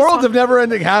 A world of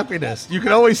never-ending happiness. You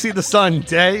can always see the sun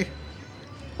day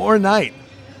or night.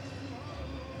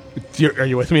 Are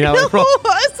you with me now, April?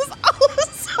 This is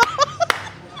awesome.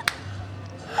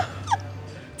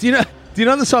 Do you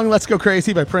know the song "Let's Go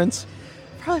Crazy" by Prince?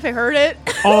 Probably if I heard it.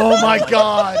 Oh my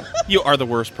God! You are the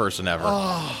worst person ever.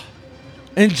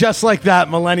 And just like that,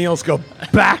 millennials go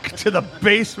back to the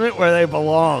basement where they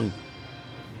belong.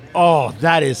 Oh,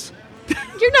 that is...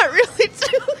 You're not really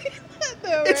doing that,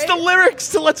 though, It's right? the lyrics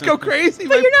to Let's Go Crazy.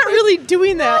 But you're not really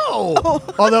doing that. No. Oh.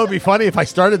 Although it'd be funny if I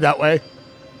started that way.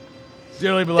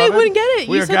 Dearly beloved. They wouldn't get it.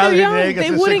 we You are said they're gathered young. today against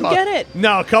They this wouldn't thing get called- it.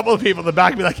 No, a couple of people in the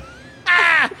back would be like,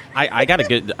 I got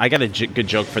a good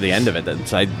joke for the end of it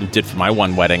that I did for my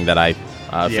one wedding that I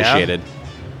officiated.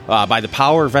 By the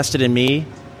power vested in me,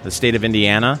 the state of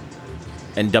Indiana,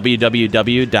 and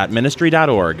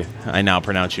www.ministry.org, I now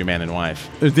pronounce you man and wife.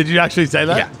 Did you actually say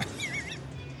that?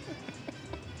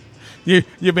 Yeah.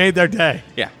 You made their day.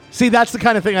 Yeah. See, that's the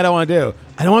kind of thing I don't want to do.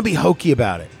 I don't want to be hokey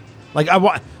about it. Like I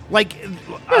want, like,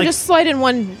 No, just slide in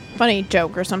one funny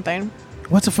joke or something.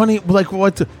 what's a funny, like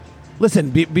what? Listen,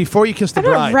 before you kiss the I'm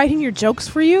bride, not writing your jokes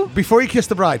for you. before you kiss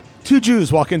the bride, two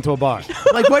Jews walk into a bar.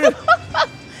 Like what?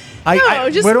 No,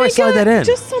 just where do I make slide that in?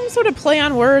 Just some sort of play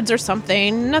on words or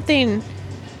something. Nothing.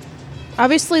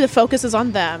 Obviously, the focus is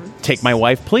on them. Take my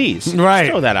wife, please. Right.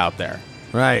 Just throw that out there.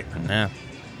 Right. Yeah.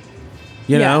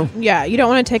 You know. Yeah, you don't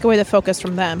want to take away the focus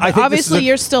from them. I But think this is obviously, a-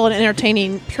 you're still an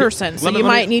entertaining person, so Let me- you let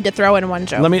me- might need to throw in one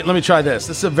joke. Let me try this.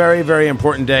 This is a very, very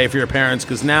important day for your parents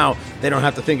because now they don't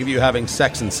have to think of you having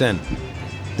sex and sin.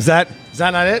 Is that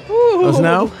not it? Ooh. Is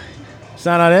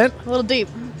that not it? A little deep.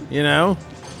 You know.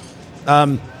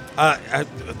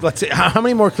 Let's see. How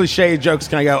many more cliche jokes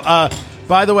can I go?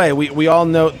 By the way, we all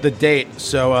note the date.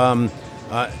 So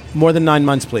more than 9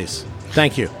 months, please.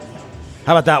 Thank you.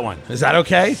 How about that one? Is that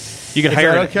okay? You could Is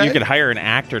hire that okay? you could hire an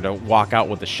actor to walk out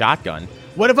with a shotgun.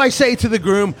 What if I say to the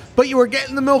groom, "But you were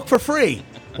getting the milk for free"?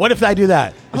 What if I do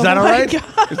that? Is that all my right?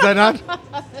 God. Is that not?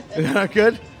 Is that not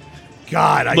good?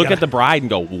 God, I Look gotta- at the bride and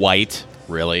go, white?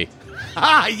 Really?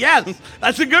 yes,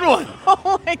 that's a good one.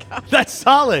 Oh my god. That's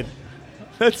solid.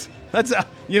 That's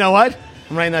you know what?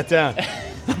 I'm writing that down.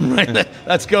 I'm writing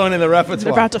that's going in the They're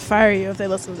repertoire. about to fire you if they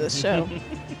listen to this show.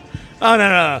 Oh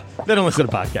no. They don't listen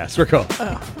to podcasts. We're cool.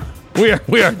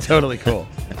 We are totally cool.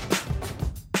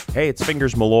 Hey, it's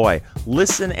Fingers Malloy.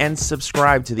 Listen and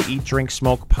subscribe to the Eat, Drink,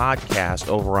 Smoke podcast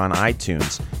over on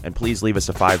iTunes. And please leave us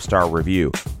a 5-star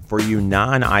review. For you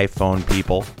non-iPhone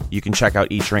people, you can check out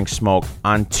Eat, Drink, Smoke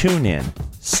on TuneIn,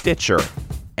 Stitcher,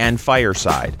 and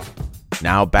Fireside.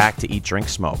 Now back to Eat, Drink,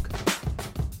 Smoke.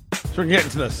 So we're getting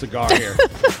to the cigar here.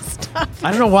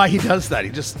 I don't know why he does that.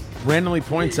 He just randomly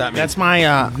points at me. That's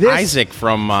my This- Isaac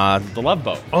from The Love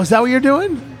Boat. Oh, is that what you're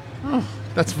doing? Oh,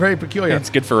 that's very peculiar.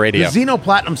 It's good for radio. The Xeno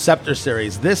Platinum Scepter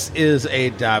series. This is a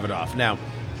Davidoff. Now,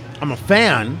 I'm a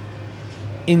fan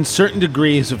in certain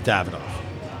degrees of Davidoff.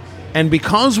 And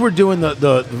because we're doing the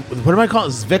what do I call it?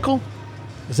 Zwickel?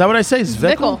 Is that what I say?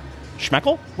 Zwickel?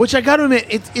 Schmeckel? Which I got to admit,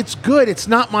 it's good. It's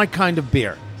not my kind of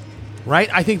beer, right?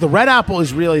 I think the Red Apple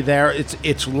is really there.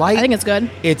 It's light. I think it's good.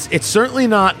 It's certainly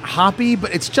not hoppy,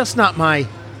 but it's just not my.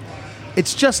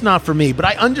 It's just not for me. But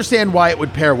I understand why it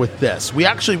would pair with this. We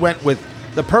actually went with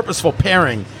the purposeful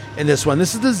pairing in this one.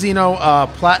 This is the Xeno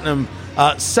Platinum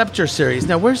Scepter series.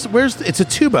 Now, where's it's a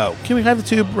tubo? Can we have the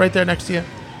tube right there next to you?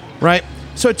 Right.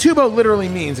 So a tubo literally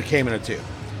means it came in a tube.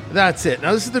 That's it.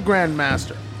 Now this is the Grand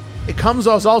Master. It comes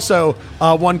as also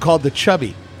one called the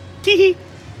Chubby. Tee-hee.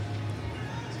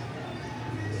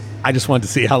 I just wanted to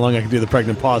see how long I could do the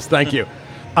pregnant pause. Thank you.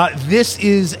 This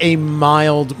is a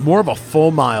mild, more of a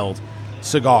full mild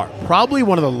cigar. Probably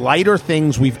one of the lighter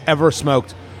things we've ever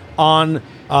smoked on the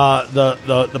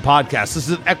podcast. This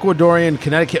is an Ecuadorian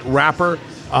Connecticut wrapper.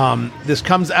 This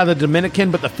comes out of the Dominican,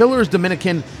 but the filler is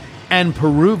Dominican and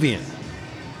Peruvian.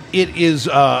 It is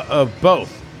of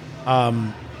both.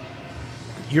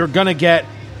 You're going to get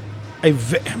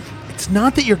it's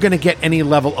not that you're going to get any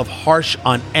level of harsh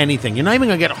on anything. You're not even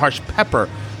going to get harsh pepper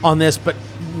on this, but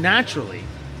naturally,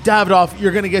 Davidoff,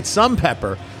 you're going to get some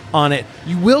pepper on it.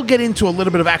 You will get into a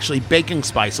little bit of actually baking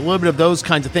spice, a little bit of those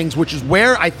kinds of things, which is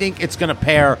where I think it's going to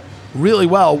pair really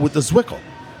well with the Zwickel.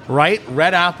 Right?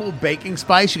 Red apple, baking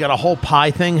spice. You got a whole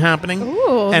pie thing happening.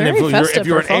 Ooh, and very festive if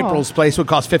you're at for fall. April's place, it would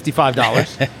cost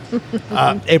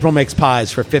 $55. April makes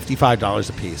pies for $55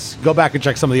 a piece. Go back and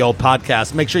check some of the old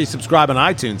podcasts. Make sure you subscribe on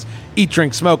iTunes. Eat,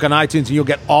 Drink, Smoke on iTunes, and you'll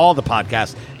get all the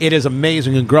podcasts. It is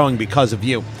amazing and growing because of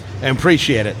you. I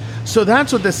appreciate it. So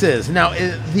that's what this is. Now,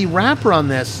 the wrapper on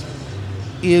this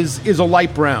is a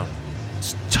light brown.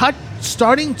 It's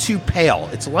starting to pale.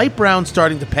 It's light brown,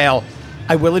 starting to pale.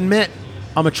 I will admit,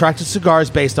 I'm attracted to cigars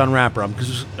based on wrapper. I'm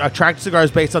attracted to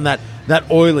cigars based on that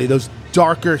oily, those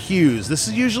darker hues. This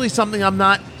is usually something I'm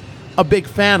not a big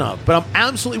fan of, but I'm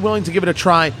absolutely willing to give it a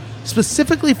try,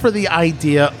 specifically for the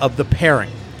idea of the pairing,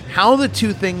 how the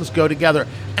two things go together.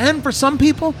 And for some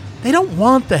people, they don't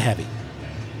want the heavy.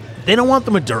 They don't want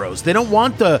the Maduros. They don't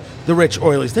want the rich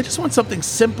oilies. They just want something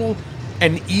simple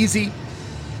and easy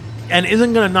and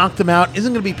isn't going to knock them out,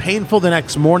 isn't going to be painful the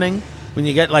next morning when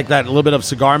you get like that little bit of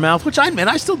cigar mouth, which I admit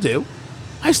I still do.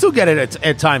 I still get it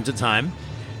at time to time.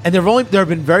 And there have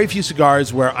been very few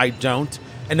cigars where I don't,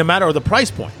 and no matter the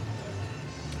price point.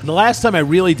 And the last time I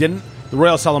really didn't, the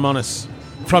Royal Salomonis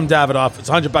from Davidoff, it's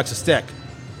 $100 a stick.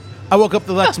 I woke up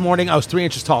the next morning, I was 3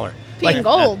 inches taller. Being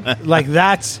gold.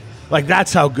 That's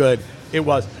how good it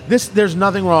was. There's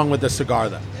nothing wrong with this cigar,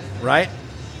 though, right?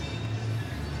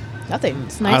 Nothing.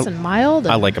 It's nice and mild.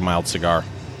 I like a mild cigar.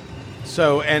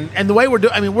 So and the way we're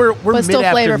doing, I mean, we're But still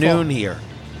mid-afternoon flavorful. here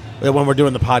when we're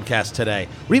doing the podcast today.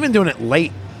 We're even doing it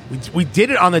late. We did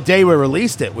it on the day we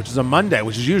released it, which is a Monday,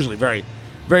 which is usually very,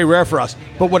 very rare for us.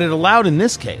 But what it allowed in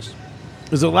this case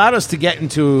is it allowed us to get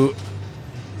into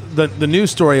the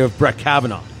news story of Brett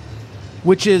Kavanaugh,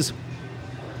 which is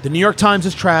the New York Times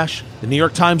is trash. The New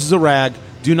York Times is a rag.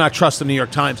 Do not trust the New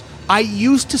York Times. I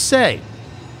used to say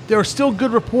there are still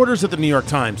good reporters at the New York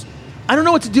Times. I don't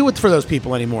know what to do for those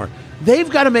people anymore. They've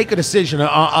got to make a decision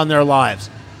on their lives.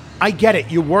 I get it.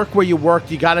 You work where you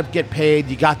work. You got to get paid.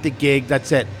 You got the gig.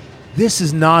 That's it. This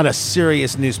is not a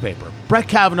serious newspaper. Brett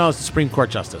Kavanaugh is the Supreme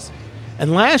Court justice.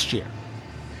 And last year,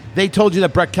 they told you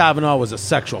that Brett Kavanaugh was a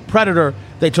sexual predator.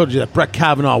 They told you that Brett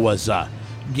Kavanaugh was,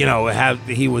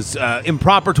 he was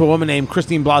improper to a woman named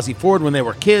Christine Blasey Ford when they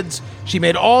were kids. She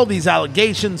made all these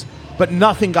allegations, but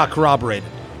nothing got corroborated.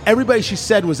 Everybody she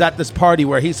said was at this party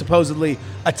where he supposedly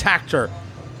attacked her.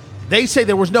 They say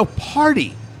there was no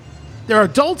party. They're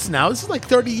adults now. This is like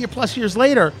 30+ years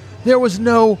later. There was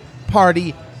no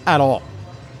party at all.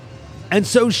 And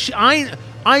so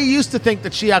I used to think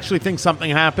that she actually thinks something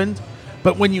happened.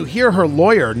 But when you hear her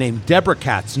lawyer named Deborah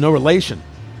Katz, no relation,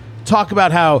 talk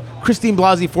about how Christine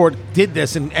Blasey Ford did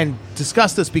this and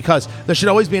discuss this because there should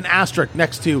always be an asterisk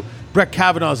next to Brett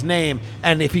Kavanaugh's name.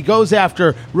 And if he goes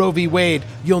after Roe v. Wade,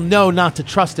 you'll know not to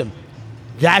trust him.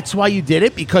 That's why you did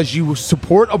it? Because you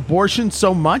support abortion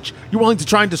so much? You're willing to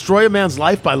try and destroy a man's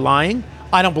life by lying?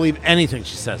 I don't believe anything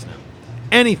she says now.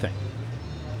 Anything.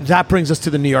 That brings us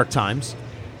to the New York Times.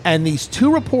 And these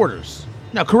two reporters,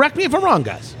 now correct me if I'm wrong,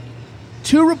 guys.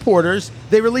 Two reporters,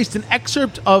 they released an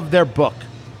excerpt of their book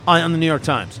on the New York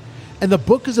Times. And the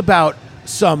book is about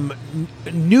some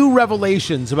new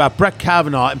revelations about Brett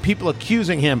Kavanaugh and people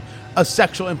accusing him of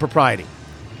sexual impropriety.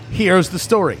 Here's the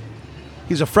story.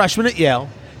 He's a freshman at Yale.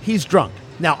 He's drunk.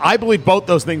 Now, I believe both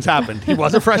those things happened. He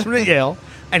was a freshman at Yale,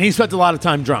 and he spent a lot of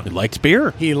time drunk. He liked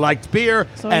beer.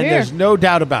 So and here. there's no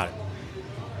doubt about it.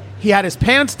 He had his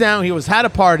pants down. He had a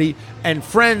party, and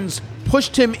friends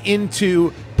pushed him,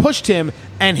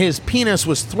 and his penis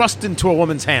was thrust into a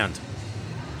woman's hand.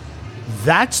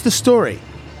 That's the story.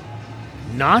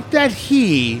 Not that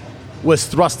he was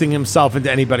thrusting himself into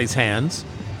anybody's hands,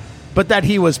 but that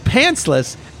he was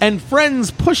pantsless, and friends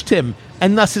pushed him,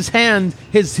 and thus his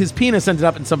penis ended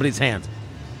up in somebody's hand.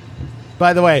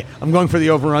 By the way, I'm going for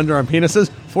the over-under on penises,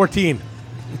 14.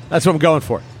 That's what I'm going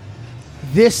for.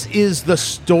 This is the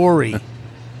story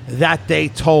that they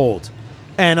told.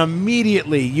 And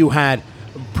immediately you had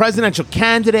presidential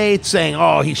candidates saying,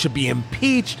 oh, he should be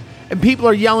impeached. And people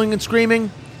are yelling and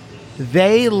screaming.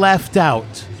 They left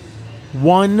out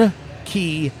one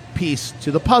key piece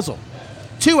to the puzzle.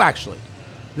 Two, actually.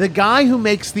 The guy who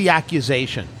makes the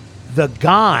accusation, the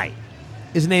guy,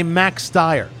 is named Max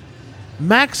Stier.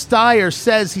 Max Stier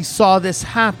says he saw this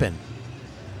happen.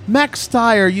 Max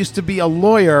Stier used to be a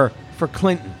lawyer for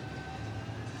Clinton.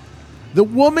 The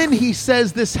woman he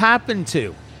says this happened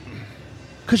to,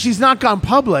 because she's not gone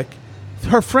public,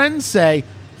 her friends say,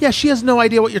 yeah, she has no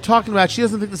idea what you're talking about. She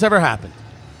doesn't think this ever happened.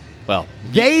 Well,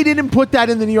 they didn't put that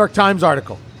in the New York Times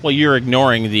article. Well, you're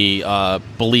ignoring the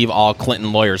believe all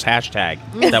Clinton lawyers hashtag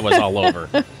that was all over.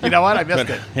 You know what? I missed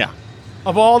it. Yeah.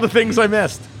 Of all the things I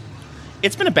missed.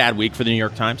 It's been a bad week for the New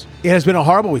York Times. It has been a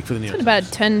horrible week for the New York It's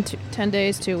Times. been about 10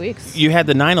 days, 2 weeks. You had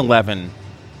the 9/11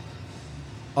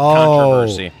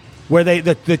 controversy. Where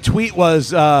the tweet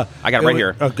was... I got it right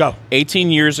here. Go. 18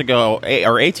 years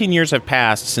have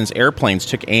passed since airplanes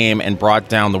took aim and brought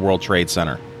down the World Trade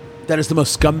Center. That is the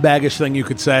most scumbaggish thing you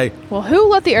could say. Well, who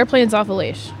let the airplanes off a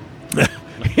leash?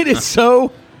 It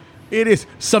is,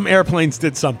 some airplanes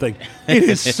did something. It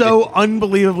is so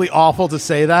unbelievably awful to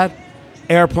say that.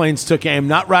 Airplanes took aim,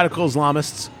 not radical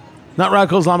Islamists, not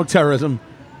radical Islamic terrorism,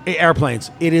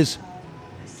 airplanes. It is,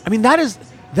 I mean, that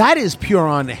is pure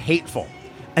on hateful.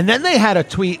 And then they had a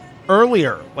tweet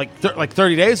earlier, like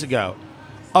 30 days ago,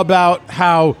 about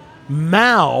how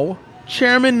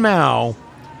Chairman Mao,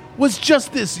 was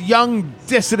just this young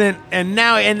dissident, and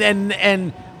now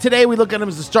and today we look at him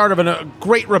as the start of a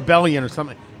great rebellion or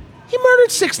something. He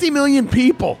murdered 60 million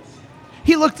people.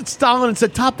 He looked at Stalin and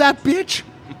said, "Top that bitch."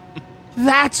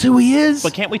 That's who he is.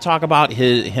 But can't we talk about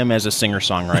him as a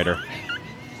singer-songwriter?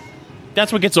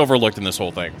 That's what gets overlooked in this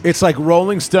whole thing. It's like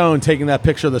Rolling Stone taking that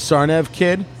picture of the Sarnev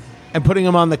kid and putting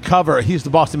him on the cover. He's the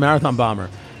Boston Marathon bomber.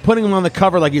 Putting him on the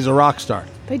cover like he's a rock star.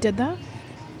 They did that?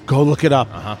 Go look it up.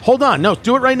 Hold on. No,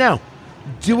 do it right now.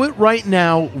 Do it right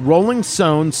now. Rolling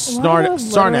Stone Sarnev,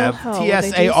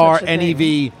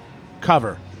 Tsarnev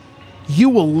cover. You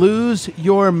will lose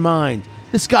your mind.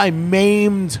 This guy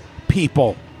maimed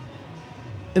people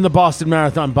in the Boston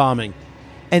Marathon bombing.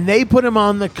 And they put him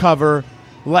on the cover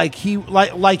like he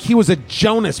was a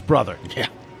Jonas brother.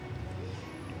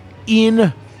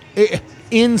 Yeah.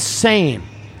 Insane.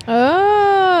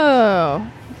 Oh.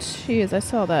 Jeez, I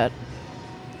saw that.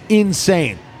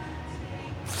 Insane.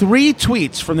 3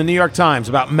 tweets from the New York Times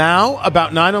about Mao,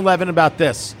 about 9/11, about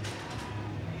this.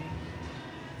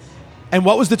 And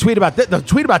what was the tweet about this? The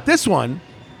tweet about this one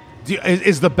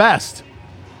is the best.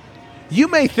 You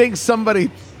may think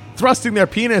somebody thrusting their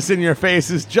penis in your face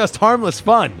is just harmless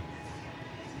fun.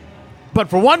 But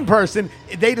for one person,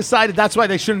 they decided that's why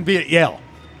they shouldn't be at Yale.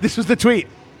 This was the tweet.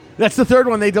 That's the third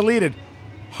one they deleted.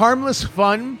 Harmless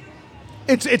fun.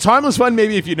 It's harmless fun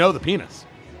maybe if you know the penis.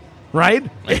 Right?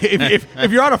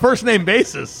 if you're on a first name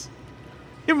basis,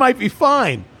 it might be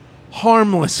fine.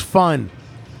 Harmless fun.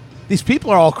 These people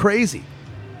are all crazy.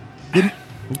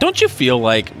 Don't you feel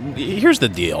like, here's the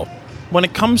deal. When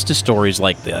it comes to stories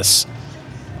like this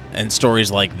and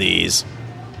stories like these,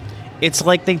 it's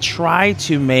like they try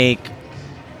to make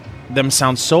them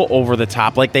sound so over the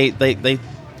top. Like they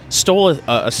stole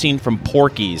a scene from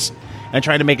Porky's and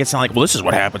tried to make it sound like, well, this is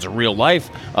what happens in real life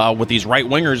with these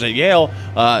right-wingers at Yale.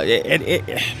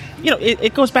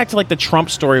 It goes back to like the Trump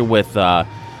story with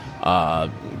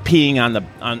peeing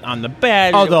on the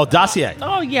bed. Oh, the dossier.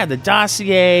 Oh, yeah, the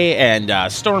dossier.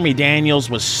 And Stormy Daniels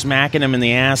was smacking him in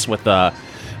the ass with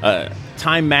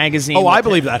Time Magazine. Oh, I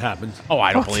believe that happened. Oh,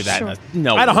 I don't believe that. Sure.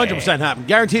 No, That way. 100% happened.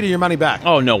 Guaranteed your money back.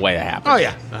 Oh, no way that happened. Oh,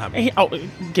 yeah. That happened. Oh,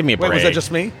 give me a break. Wait, was that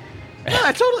just me? No,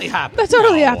 that totally happened. That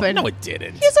totally happened. No, it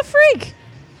didn't. He's a freak.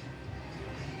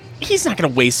 He's not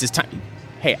going to waste his time.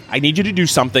 Hey, I need you to do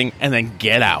something and then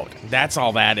get out. That's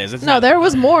all that is. It's No, not, there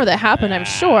was more that happened, I'm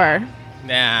sure.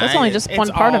 Nah, That's only just it's one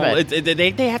part of all- it.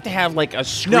 They have to have like a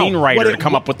screenwriter to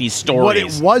come up with these stories. What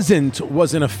it wasn't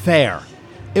was an affair.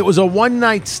 It was a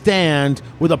one-night stand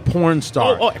with a porn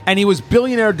star. Oh. And he was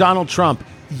billionaire Donald Trump.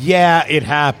 Yeah, it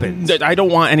happened. I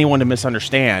don't want anyone to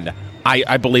misunderstand.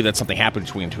 I believe that something happened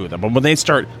between the two of them. But when they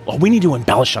start, we need to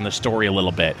embellish on the story a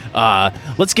little bit.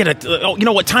 Let's get you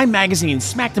know what? Time Magazine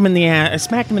smacked him in the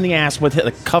ass with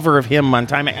the cover of him on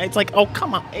Time. It's like, oh,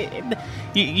 come on.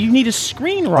 You need a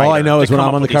screenwriter. All I know is to when come I'm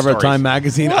up on the with these cover of stories. Time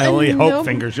Magazine, Well, I only and hope, no-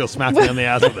 Fingers, you'll smack me on the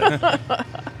ass with it.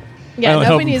 Yeah, I hope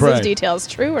nobody and needs pray. those details.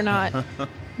 True or not?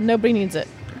 Nobody needs it.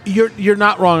 You're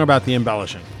not wrong about the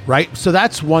embellishing, right? So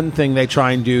that's one thing they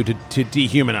try and do to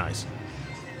dehumanize.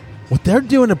 What they're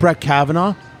doing to Brett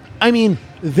Kavanaugh, I mean,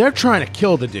 they're trying to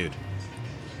kill the dude.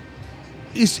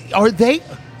 Are they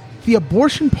the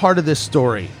abortion part of this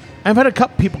story? I've had a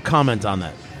couple people comment on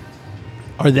that.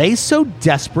 Are they so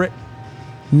desperate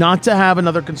not to have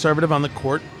another conservative on the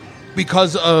court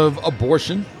because of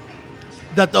abortion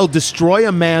that they'll destroy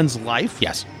a man's life?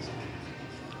 Yes.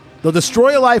 They'll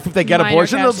destroy a life if they get Minor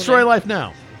abortion. They'll casualty. destroy a life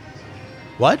now.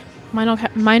 What?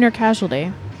 Minor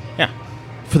casualty. Yeah.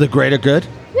 For the greater good?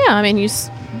 Yeah, I mean,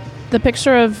 the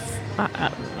picture of,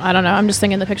 I don't know, I'm just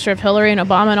thinking the picture of Hillary and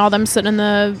Obama and all them sitting in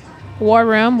the war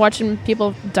room watching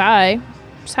people die.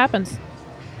 Just happens.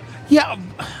 Yeah.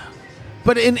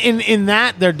 But in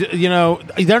that, they're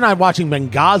not watching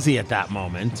Benghazi at that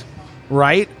moment,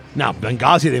 right? Now,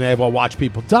 Benghazi, they may have well watched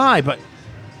people die, but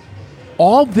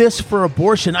all this for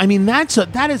abortion, I mean, that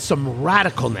is some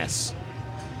radicalness.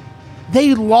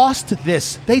 They lost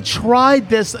this. They tried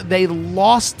this. They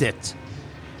lost it.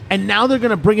 And now they're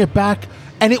going to bring it back.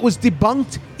 And it was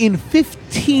debunked in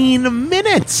 15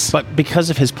 minutes. But because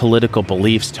of his political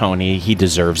beliefs, Tony, he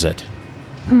deserves it.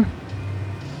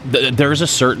 There's a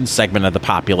certain segment of the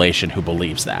population who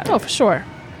believes that. Oh, for sure.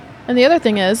 And the other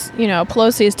thing is,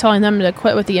 Pelosi is telling them to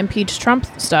quit with the impeach Trump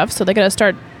stuff, so they got to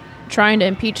start trying to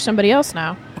impeach somebody else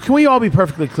now. Can we all be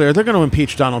perfectly clear? They're going to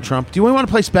impeach Donald Trump. Do we want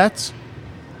to place bets?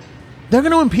 They're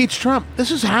going to impeach Trump. This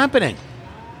is happening.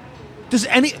 Does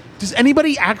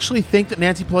anybody actually think that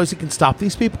Nancy Pelosi can stop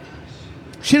these people?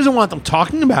 She doesn't want them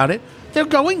talking about it. They're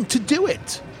going to do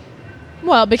it.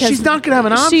 Well, because She's not gonna have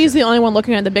an option. She's the only one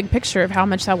looking at the big picture of how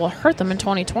much that will hurt them in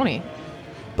 2020.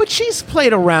 But she's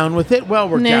played around with it. Well,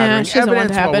 we're gathering she doesn't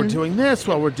want it evidence. to Well, we're happen. doing this.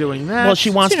 Well, we're doing that. Well, she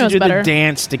wants She to knows do better. the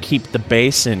dance to keep the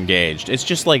base engaged. It's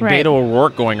just like Right. Beto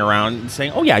O'Rourke going around and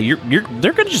saying, "Oh yeah,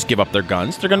 they're going to just give up their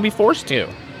guns. They're going to be forced to."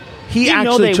 He You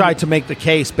know actually they- tried to make the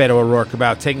case, Beto O'Rourke,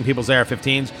 about taking people's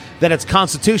AR-15s, that it's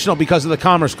constitutional because of the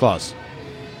Commerce Clause.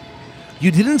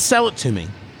 You didn't sell it to me.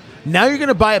 Now you're going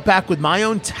to buy it back with my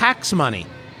own tax money.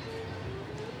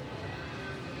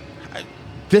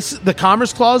 The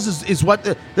Commerce Clause is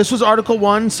what this was Article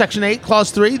 1, Section 8,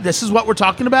 Clause 3. This is what we're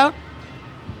talking about?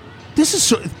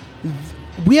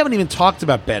 We haven't even talked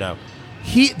about Beto.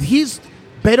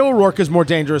 Beto O'Rourke is more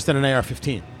dangerous than an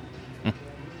AR-15.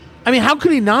 I mean, how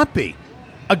could he not be?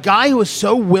 A guy who is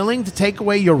so willing to take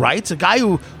away your rights, a guy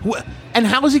who and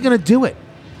how is he going to do it?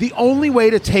 The only way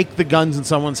to take the guns in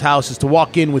someone's house is to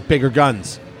walk in with bigger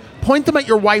guns. Point them at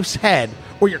your wife's head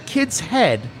or your kid's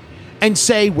head and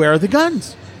say, "Where are the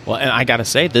guns?" Well, and I got to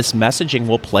say, this messaging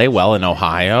will play well in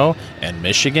Ohio and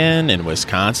Michigan and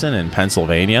Wisconsin and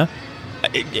Pennsylvania.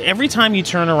 Every time you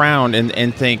turn around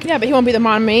and think, Yeah, but he won't be the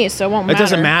nominee, so it won't matter. it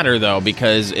doesn't matter, though,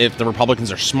 because if the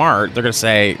Republicans are smart, they're going to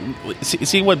say,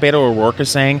 see what Beto O'Rourke is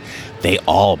saying? They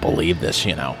all believe this,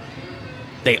 you know.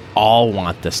 They all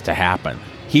want this to happen.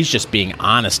 He's just being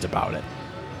honest about it.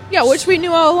 Yeah, which we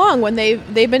knew all along when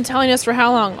they've been telling us for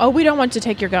how long? Oh, we don't want to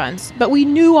take your guns. But we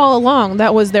knew all along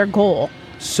that was their goal.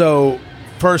 So,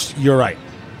 first, you're right.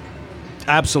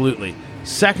 Absolutely.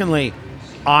 Secondly,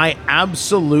 I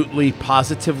absolutely,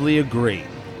 positively agree.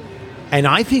 And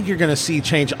I think you're going to see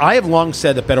change. I have long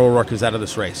said that Beto O'Rourke is out of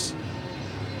this race.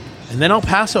 And then El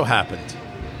Paso happened.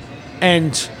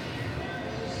 And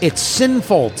it's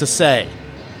sinful to say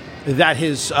that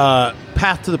his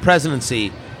path to the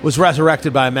presidency was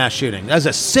resurrected by a mass shooting. That's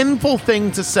a sinful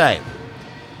thing to say.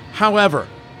 However,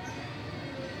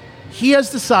 he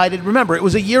has decided, remember, it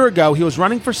was a year ago, he was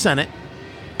running for Senate,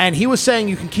 and he was saying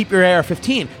you can keep your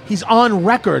AR-15. He's on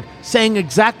record saying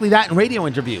exactly that in radio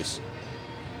interviews.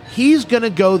 He's going to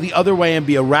go the other way and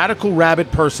be a radical,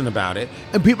 rabid person about it,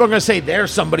 and people are going to say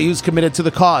there's somebody who's committed to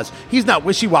the cause. He's not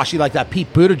wishy-washy like that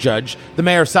Pete Buttigieg, the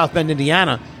mayor of South Bend,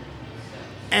 Indiana.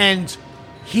 And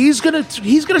he's going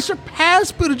to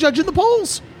surpass Buttigieg in the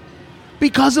polls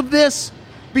because of this.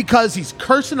 Because he's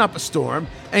cursing up a storm,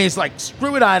 and he's like,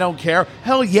 screw it, I don't care.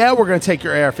 Hell yeah, we're going to take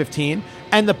your AR-15.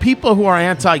 And the people who are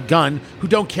anti-gun, who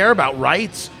don't care about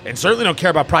rights, and certainly don't care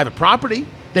about private property,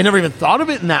 they never even thought of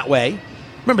it in that way.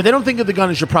 Remember, they don't think of the gun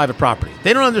as your private property.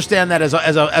 They don't understand that as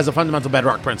a fundamental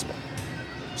bedrock principle.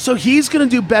 So he's going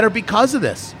to do better because of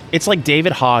this. It's like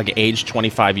David Hogg aged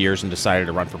 25 years and decided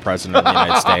to run for president of the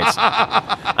United States.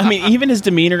 I mean, even his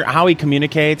demeanor, how he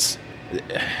communicates...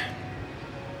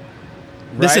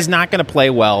 This is not going to play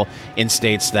well in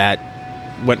states that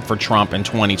went for Trump in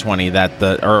 2020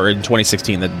 or in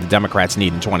 2016 that the Democrats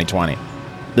need in 2020.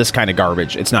 This kind of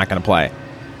garbage, it's not going to play.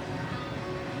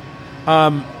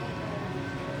 What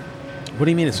do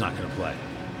you mean it's not going to play?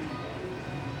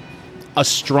 A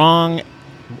strong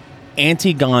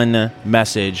anti-gun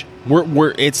message.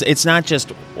 It's not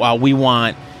just we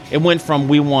want. It went from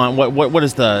we want what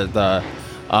is the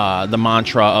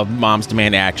mantra of Moms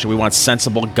Demand Action. We want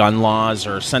sensible gun laws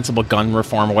or sensible gun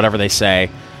reform or whatever they say.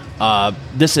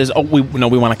 This is, we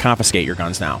want to confiscate your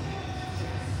guns now.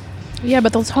 Yeah,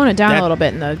 but they'll tone it down a little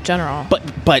bit in the general.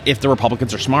 But if the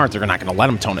Republicans are smart, they're not going to let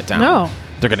them tone it down. No.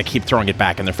 They're going to keep throwing it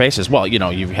back in their faces. Well,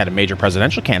 you've had a major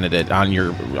presidential candidate on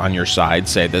your side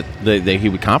say that he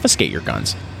would confiscate your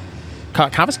guns.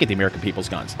 Confiscate the American people's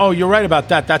guns. Oh, you're right about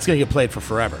that. That's going to get played for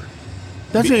forever.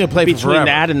 That's going to get played for forever. Between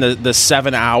that and the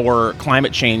 7-hour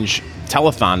climate change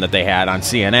telethon that they had on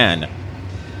CNN,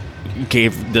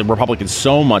 gave the Republicans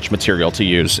so much material to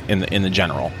use in the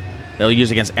general. They'll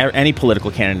use against any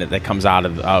political candidate that comes out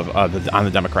on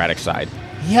the Democratic side.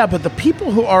 Yeah, but the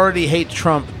people who already hate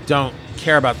Trump don't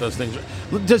care about those things.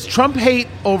 Does Trump hate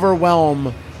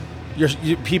overwhelm your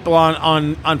people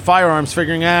on firearms,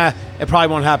 figuring it probably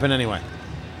won't happen anyway?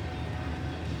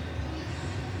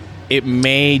 It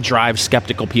may drive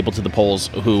skeptical people to the polls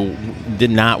who did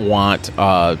not want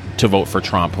to vote for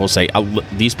Trump. Who will say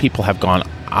these people have gone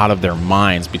out of their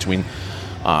minds between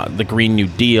the Green New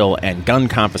Deal and gun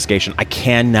confiscation. I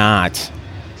cannot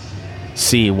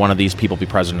see one of these people be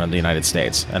president of the United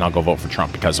States, and I'll go vote for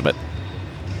Trump because of it.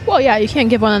 Well, yeah, you can't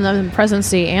give one of them the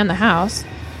presidency and the House.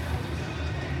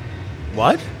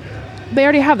 What? They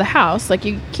already have the House. Like,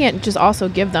 you can't just also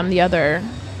give them the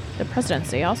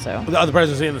presidency also. The other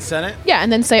presidency in the Senate? Yeah,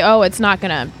 and then say, oh, it's not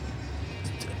going to...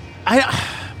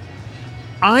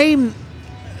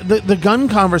 The gun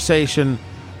conversation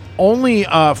only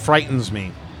frightens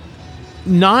me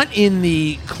not in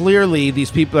the clearly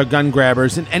these people are gun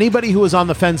grabbers, and anybody who was on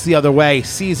the fence the other way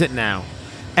sees it now,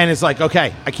 and it's like,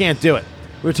 okay, I can't do it.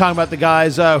 We were talking about the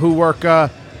guys who work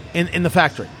in the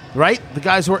factory, right? The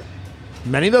guys who are,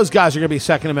 many of those guys are going to be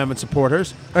Second Amendment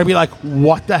supporters. Are going to be like,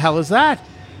 what the hell is that?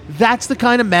 That's the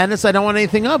kind of madness I don't want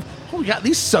anything of. Holy God,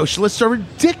 these socialists are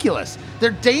ridiculous.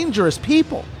 They're dangerous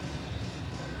people.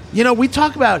 You know, we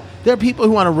talk about there are people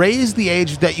who want to raise the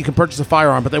age that you can purchase a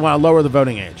firearm, but they want to lower the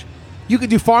voting age. You could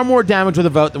do far more damage with a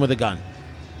vote than with a gun.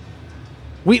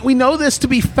 We know this to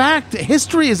be fact.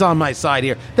 History is on my side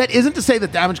here. That isn't to say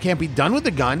that damage can't be done with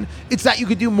a gun. It's that you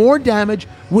could do more damage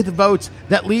with votes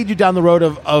that lead you down the road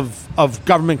of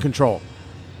government control.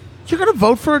 You're going to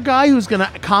vote for a guy who's going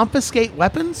to confiscate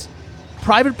weapons,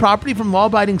 private property from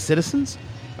law-abiding citizens?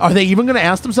 Are they even going to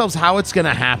ask themselves how it's going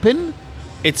to happen?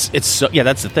 It's so, yeah,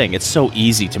 that's the thing. It's so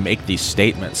easy to make these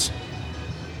statements.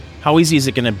 How easy is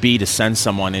it going to be to send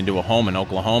someone into a home in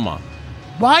Oklahoma?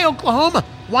 Why Oklahoma?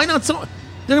 Why not so?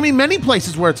 There are going to be many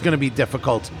places where it's going to be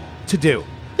difficult to do.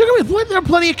 There are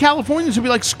plenty of Californians who'll be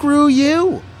like, screw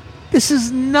you. This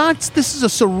is nuts. This is a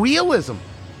surrealism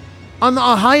on the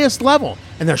highest level.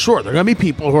 And there are going to be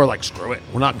people who are like, screw it.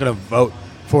 We're not going to vote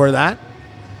for that.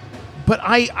 But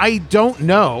I don't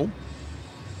know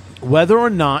whether or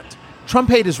not Trump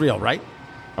hate is real, right?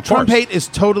 Trump hate is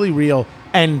totally real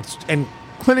and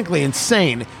clinically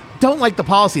insane. Don't like the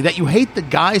policy that you hate the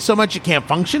guy so much you can't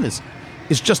function is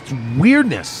just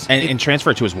weirdness. And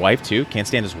transfer it to his wife too. Can't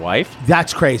stand his wife.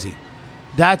 That's crazy.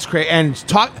 That's crazy. And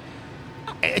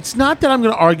it's not that I'm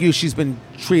going to argue she's been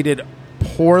treated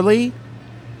poorly,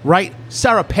 right?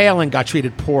 Sarah Palin got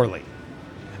treated poorly.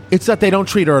 It's that they don't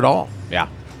treat her at all. Yeah.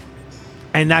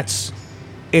 And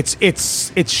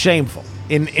it's shameful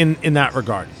in that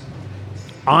regard.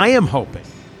 I am hoping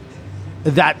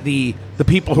that the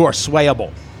people who are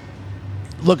swayable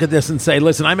look at this and say,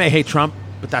 listen, I may hate Trump,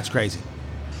 but that's crazy.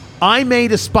 I may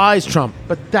despise Trump,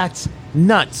 but that's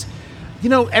nuts. You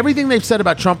know, everything they've said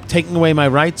about Trump taking away my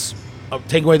rights,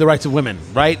 taking away the rights of women,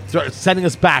 right? Sending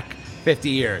us back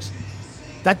 50 years.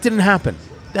 That didn't happen.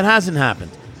 That hasn't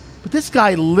happened. But this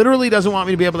guy literally doesn't want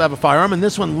me to be able to have a firearm, and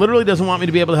this one literally doesn't want me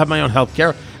to be able to have my own health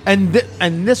care, and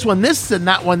this one this, and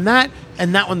that one that,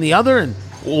 and that one the other. And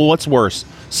well, what's worse,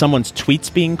 someone's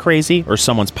tweets being crazy or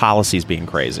someone's policies being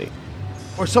crazy?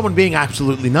 Or someone being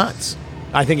absolutely nuts.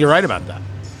 I think you're right about that.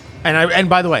 And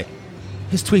by the way,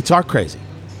 his tweets are crazy.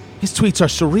 His tweets are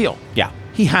surreal. Yeah.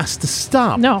 He has to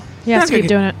stop. No, he has to keep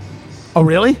doing it. Oh,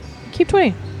 really? Keep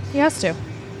tweeting. He has to.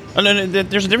 Oh, no,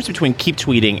 there's a difference between keep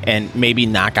tweeting and maybe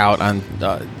knock out on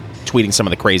tweeting some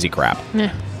of the crazy crap.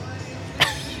 Yeah.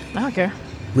 I don't care.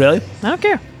 Really? I don't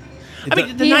care. I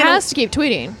mean, He has to keep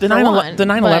tweeting. The for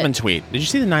 9/11 one, tweet. Did you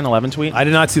see the 9/11 tweet? I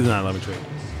did not see the 9/11 tweet.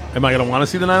 Am I going to want to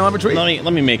see the 9/11 tweet?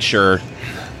 Let me make sure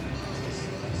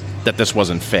that this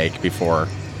wasn't fake before.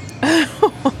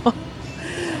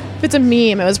 If it's a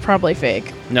meme, it was probably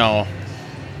fake. No.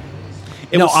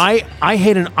 I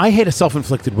hate a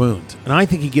self-inflicted wound, and I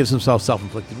think he gives himself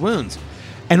self-inflicted wounds.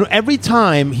 And every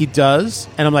time he does,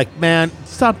 and I'm like, man,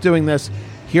 stop doing this.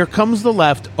 Here comes the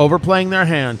left overplaying their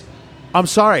hand. I'm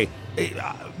sorry.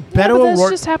 But that's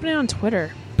just happening on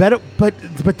Twitter.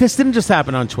 But this didn't just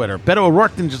happen on Twitter. Beto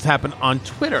O'Rourke didn't just happen on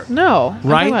Twitter. No, I'm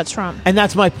right? talking about Trump. And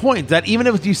that's my point. That even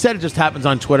if you said it just happens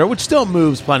on Twitter, which still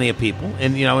moves plenty of people,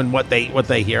 and in what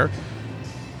they hear,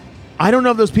 I don't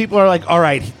know if those people are like, all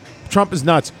right, Trump is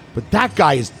nuts, but that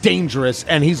guy is dangerous,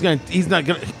 and he's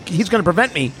gonna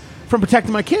prevent me from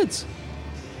protecting my kids.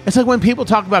 It's like when people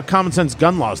talk about common sense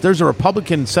gun laws. There's a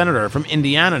Republican senator from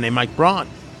Indiana named Mike Braun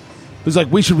who's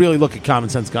like, we should really look at common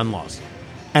sense gun laws.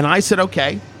 And I said,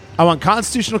 okay, I want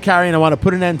constitutional carry, and I want to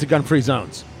put an end to gun-free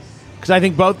zones. Because I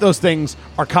think both those things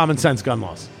are common sense gun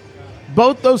laws.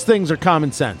 Both those things are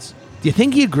common sense. Do you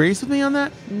think he agrees with me on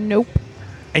that? Nope.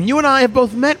 And you and I have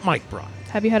both met Mike Braun.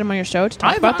 Have you had him on your show to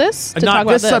talk about this? Not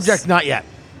this subject, not yet.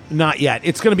 Not yet.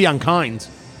 It's going to be unkind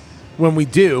when we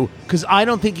do, because I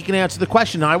don't think he can answer the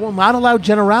question. I will not allow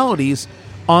generalities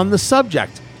on the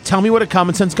subject. Tell me what a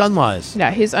common sense gun law is.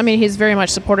 Yeah, he's very much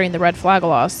supporting the red flag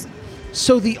laws.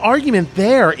 So the argument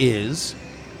there is,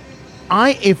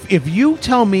 if you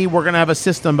tell me we're going to have a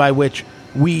system by which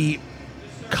we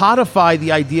codify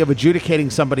the idea of adjudicating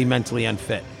somebody mentally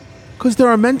unfit, because there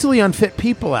are mentally unfit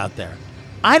people out there,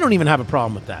 I don't even have a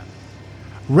problem with that.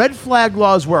 Red flag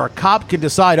laws where a cop can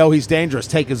decide, oh, he's dangerous,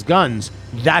 take his guns,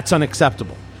 that's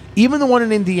unacceptable. Even the one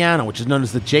in Indiana, which is known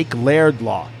as the Jake Laird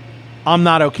law, I'm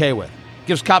not okay with.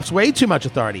 Gives cops way too much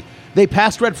authority. They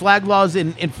passed red flag laws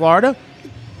in Florida,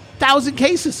 1,000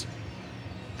 cases.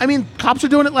 I mean, cops are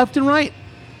doing it left and right.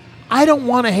 I don't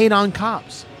want to hate on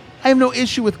cops. I have no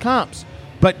issue with cops.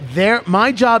 But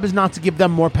my job is not to give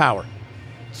them more power.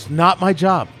 It's not my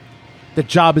job. The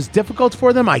job is difficult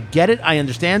for them. I get it. I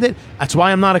understand it. That's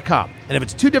why I'm not a cop. And if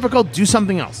it's too difficult, do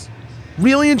something else.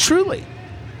 Really and truly.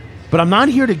 But I'm not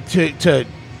here to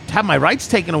have my rights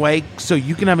taken away so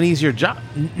you can have an easier job.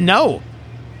 No.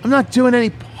 I'm not doing any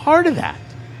part of that.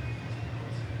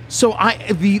 So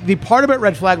the part about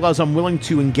red flag laws I'm willing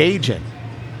to engage in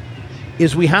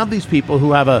is we have these people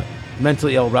who have a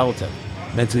mentally ill relative,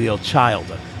 mentally ill child,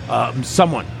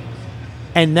 someone.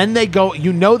 And then they go,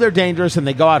 they're dangerous, and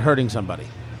they go out hurting somebody.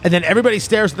 And then everybody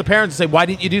stares at the parents and say, why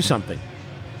didn't you do something?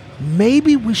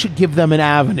 Maybe we should give them an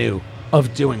avenue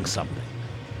of doing something.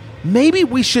 Maybe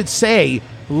we should say,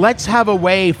 let's have a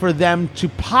way for them to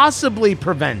possibly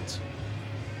prevent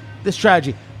this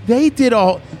tragedy. They did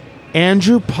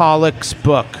Andrew Pollack's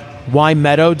book, Why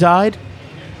Meadow Died.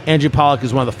 Andrew Pollack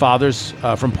is one of the fathers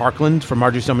from Parkland, from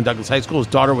Marjorie Stoneman Douglas High School. His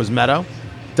daughter was Meadow,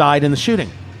 died in the shooting.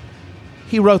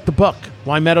 He wrote the book,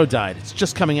 Why Meadow Died. It's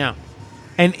just coming out.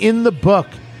 And in the book,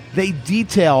 they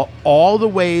detail all the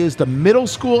ways the middle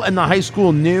school and the high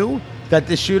school knew that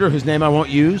this shooter, whose name I won't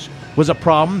use, was a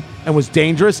problem and was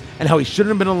dangerous, and how he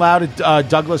shouldn't have been allowed at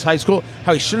Douglas High School,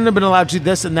 how he shouldn't have been allowed to do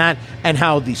this and that, and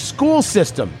how the school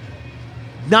system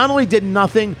not only did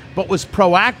nothing, but was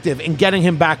proactive in getting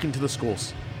him back into the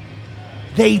schools.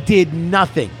 They did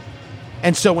nothing.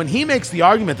 And so when he makes the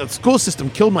argument that the school system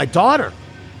killed my daughter,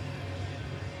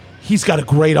 he's got a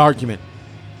great argument.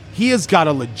 He has got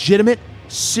a legitimate,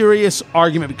 serious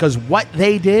argument, because what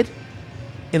they did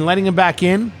in letting him back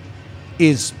in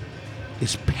is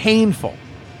painful.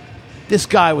 This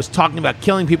guy was talking about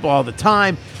killing people all the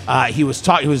time. He was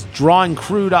drawing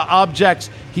crude objects.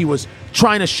 He was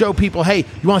trying to show people, hey,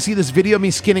 you want to see this video of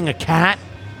me skinning a cat?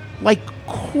 Like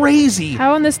crazy.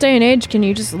 How in this day and age can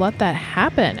you just let that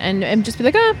happen and just be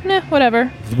like, whatever?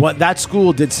 What that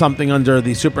school did something under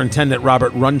the superintendent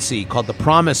Robert Runcie called the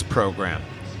Promise Program,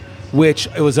 which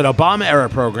it was an Obama era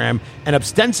program, and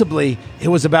ostensibly it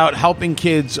was about helping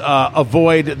kids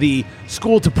avoid the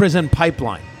school to prison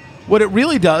pipeline. What it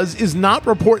really does is not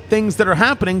report things that are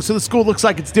happening so the school looks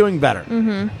like it's doing better.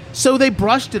 Mm-hmm. So they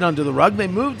brushed it under the rug. They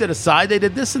moved it aside. They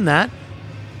did this and that.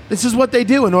 This is what they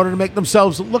do in order to make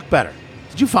themselves look better.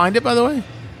 Did you find it, by the way?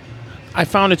 I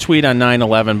found a tweet on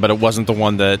 9/11, but it wasn't the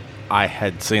one that I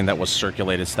had seen that was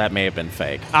circulated, so that may have been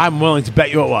fake. I'm willing to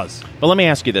bet you it was. But let me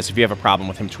ask you this, if you have a problem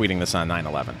with him tweeting this on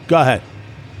 9/11. Go ahead.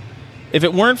 If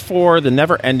it weren't for the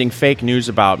never-ending fake news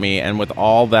about me, and with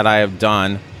all that I have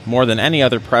done, more than any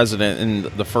other president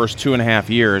in the first 2.5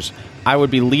 years, I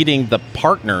would be leading the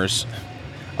partners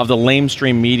of the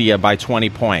lamestream media by 20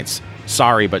 points.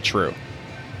 Sorry, but true.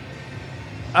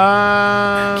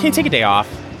 Can you take a day off?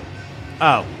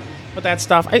 Oh. With that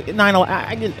stuff?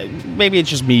 9/11, maybe it's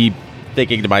just me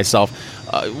thinking to myself,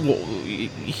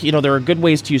 there are good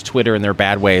ways to use Twitter and there are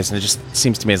bad ways, and it just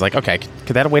seems to me it's like, okay,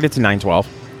 could that have waited to 9/12?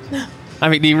 I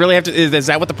mean, do you really have to? Is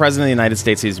that what the President of the United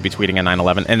States needs to be tweeting on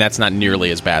 9/11? And that's not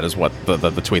nearly as bad as what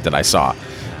the tweet that I saw.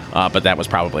 But that was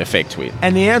probably a fake tweet.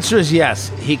 And the answer is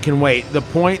yes, he can wait. The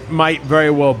point might very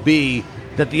well be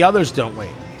that the others don't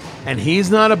wait. And he's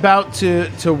not about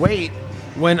to wait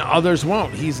when others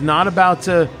won't. He's not about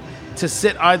to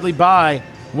sit idly by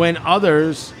when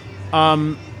others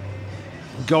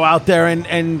go out there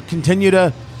and continue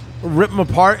to rip him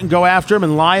apart and go after him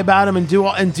and lie about him and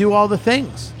do all the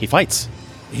things. He fights.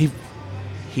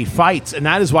 He fights, and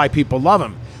that is why people love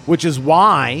him. Which is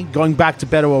why, going back to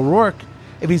Beto O'Rourke,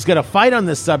 if he's going to fight on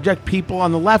this subject, people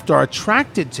on the left are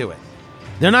attracted to it.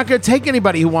 They're not going to take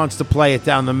anybody who wants to play it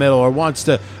down the middle or wants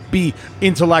to be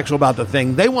intellectual about the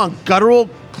thing. They want guttural,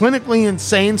 clinically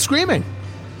insane screaming.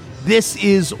 This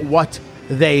is what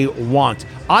they want.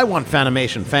 I want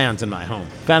Fanimation fans in my home.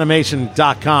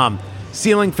 Fanimation.com.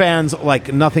 Ceiling fans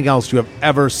like nothing else you have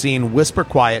ever seen. Whisper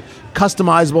quiet,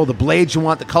 customizable, the blades you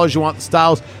want, the colors you want, the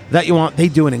styles that you want. They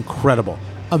do an incredible,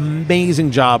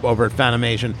 amazing job over at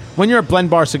Fanimation. When you're at Blend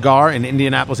Bar Cigar in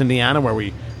Indianapolis, Indiana, where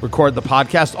we record the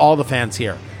podcast, all the fans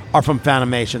here are from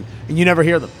Fanimation, and you never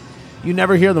hear them. You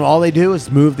never hear them. All they do is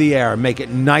move the air and make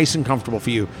it nice and comfortable for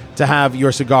you to have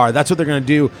your cigar. That's what they're going to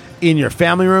do in your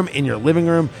family room, in your living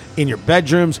room, in your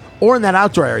bedrooms, or in that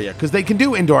outdoor area, because they can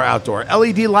do indoor, outdoor,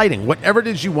 LED lighting, whatever it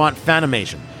is you want.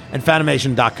 Fanimation and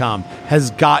Fanimation.com has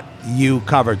got you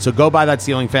covered. So go buy that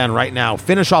ceiling fan right now.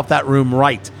 Finish off that room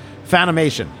right.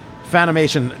 Fanimation,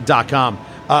 Fanimation.com.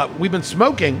 We've been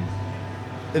smoking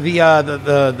the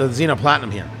Xeno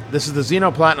Platinum here. This is the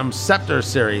Xeno Platinum Scepter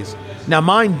series. Now,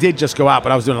 mine did just go out,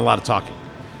 but I was doing a lot of talking.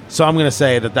 So I'm going to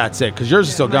say that that's it, because yours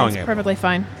is still going. It's perfectly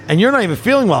fine. And you're not even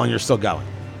feeling well, and you're still going.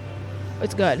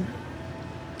 It's good.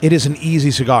 It is an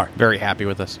easy cigar. Very happy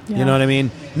with this. Yeah. You know what I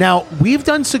mean? Now, we've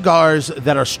done cigars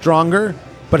that are stronger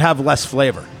but have less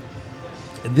flavor.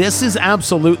 This is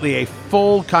absolutely a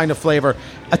full kind of flavor.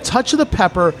 A touch of the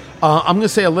pepper. I'm going to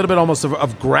say a little bit almost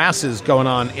of grasses going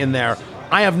on in there.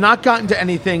 I have not gotten to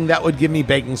anything that would give me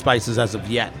baking spices as of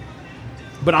yet.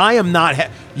 But I am not...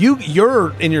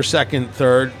 You're in your second,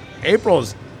 third. April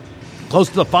is close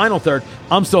to the final third.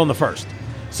 I'm still in the first.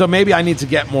 So maybe I need to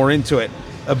get more into it.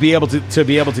 Be able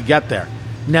to get there.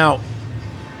 Now,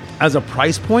 as a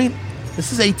price point,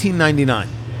 this is $18.99.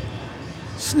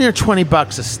 It's near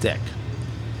 $20 a stick.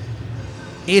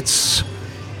 It's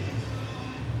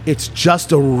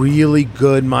just a really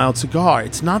good mild cigar.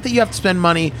 It's not that you have to spend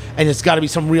money and it's got to be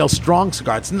some real strong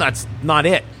cigar. That's not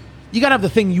it. You got to have the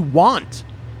thing you want.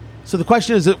 So the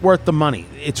question is it worth the money?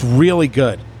 It's really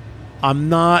good. I'm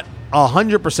not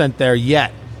 100% there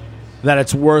yet. That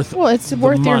it's worth. Well, it's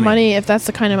worth your money if that's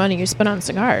the kind of money you spend on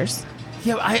cigars.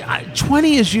 Yeah,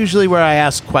 20 is usually where I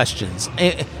ask questions.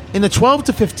 In the 12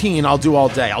 to 15, I'll do all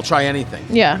day. I'll try anything.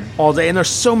 Yeah. All day, and there's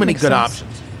so many Makes good sense.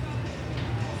 options.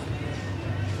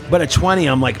 But at 20,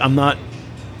 I'm like, I'm not.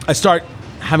 I start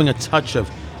having a touch of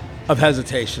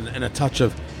hesitation and a touch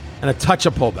of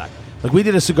pullback. Like we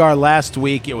did a cigar last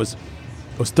week. It was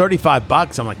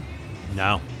 $35. I'm like,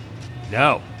 no.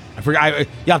 I forgot.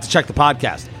 You have to check the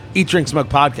podcast. Eat, Drink, Smoke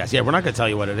podcast. Yeah, we're not going to tell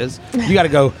you what it is. You got to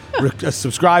go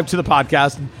subscribe to the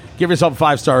podcast and give yourself a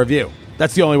 5-star review.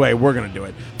 That's the only way we're going to do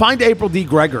it. Find April D.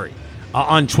 Gregory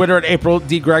on Twitter at April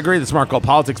D. Gregory, the Smart Goal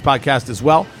Politics podcast as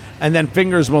well. And then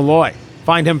Fingers Malloy.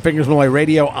 Find him, Fingers Malloy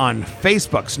Radio, on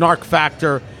Facebook. Snark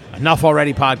Factor, Enough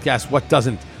Already podcast. What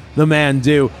doesn't the man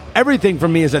do? Everything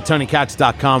from me is at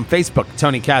TonyKatz.com. Facebook,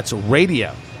 Tony Katz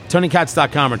Radio.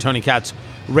 TonyKatz.com or Tony Katz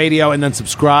Radio. And then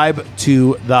subscribe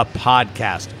to the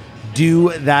podcast.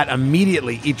 Do that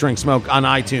immediately. Eat, Drink, Smoke on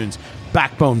iTunes,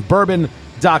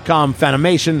 BackboneBourbon.com,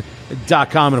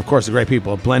 Fanimation.com, and of course the great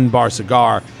people at Blend Bar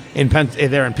Cigar.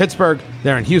 They're in Pittsburgh,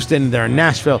 they're in Houston, they're in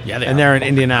Nashville, and they're in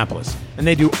Indianapolis. And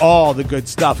they do all the good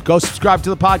stuff. Go subscribe to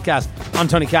the podcast. I'm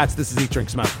Tony Katz. This is Eat, Drink,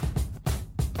 Smoke.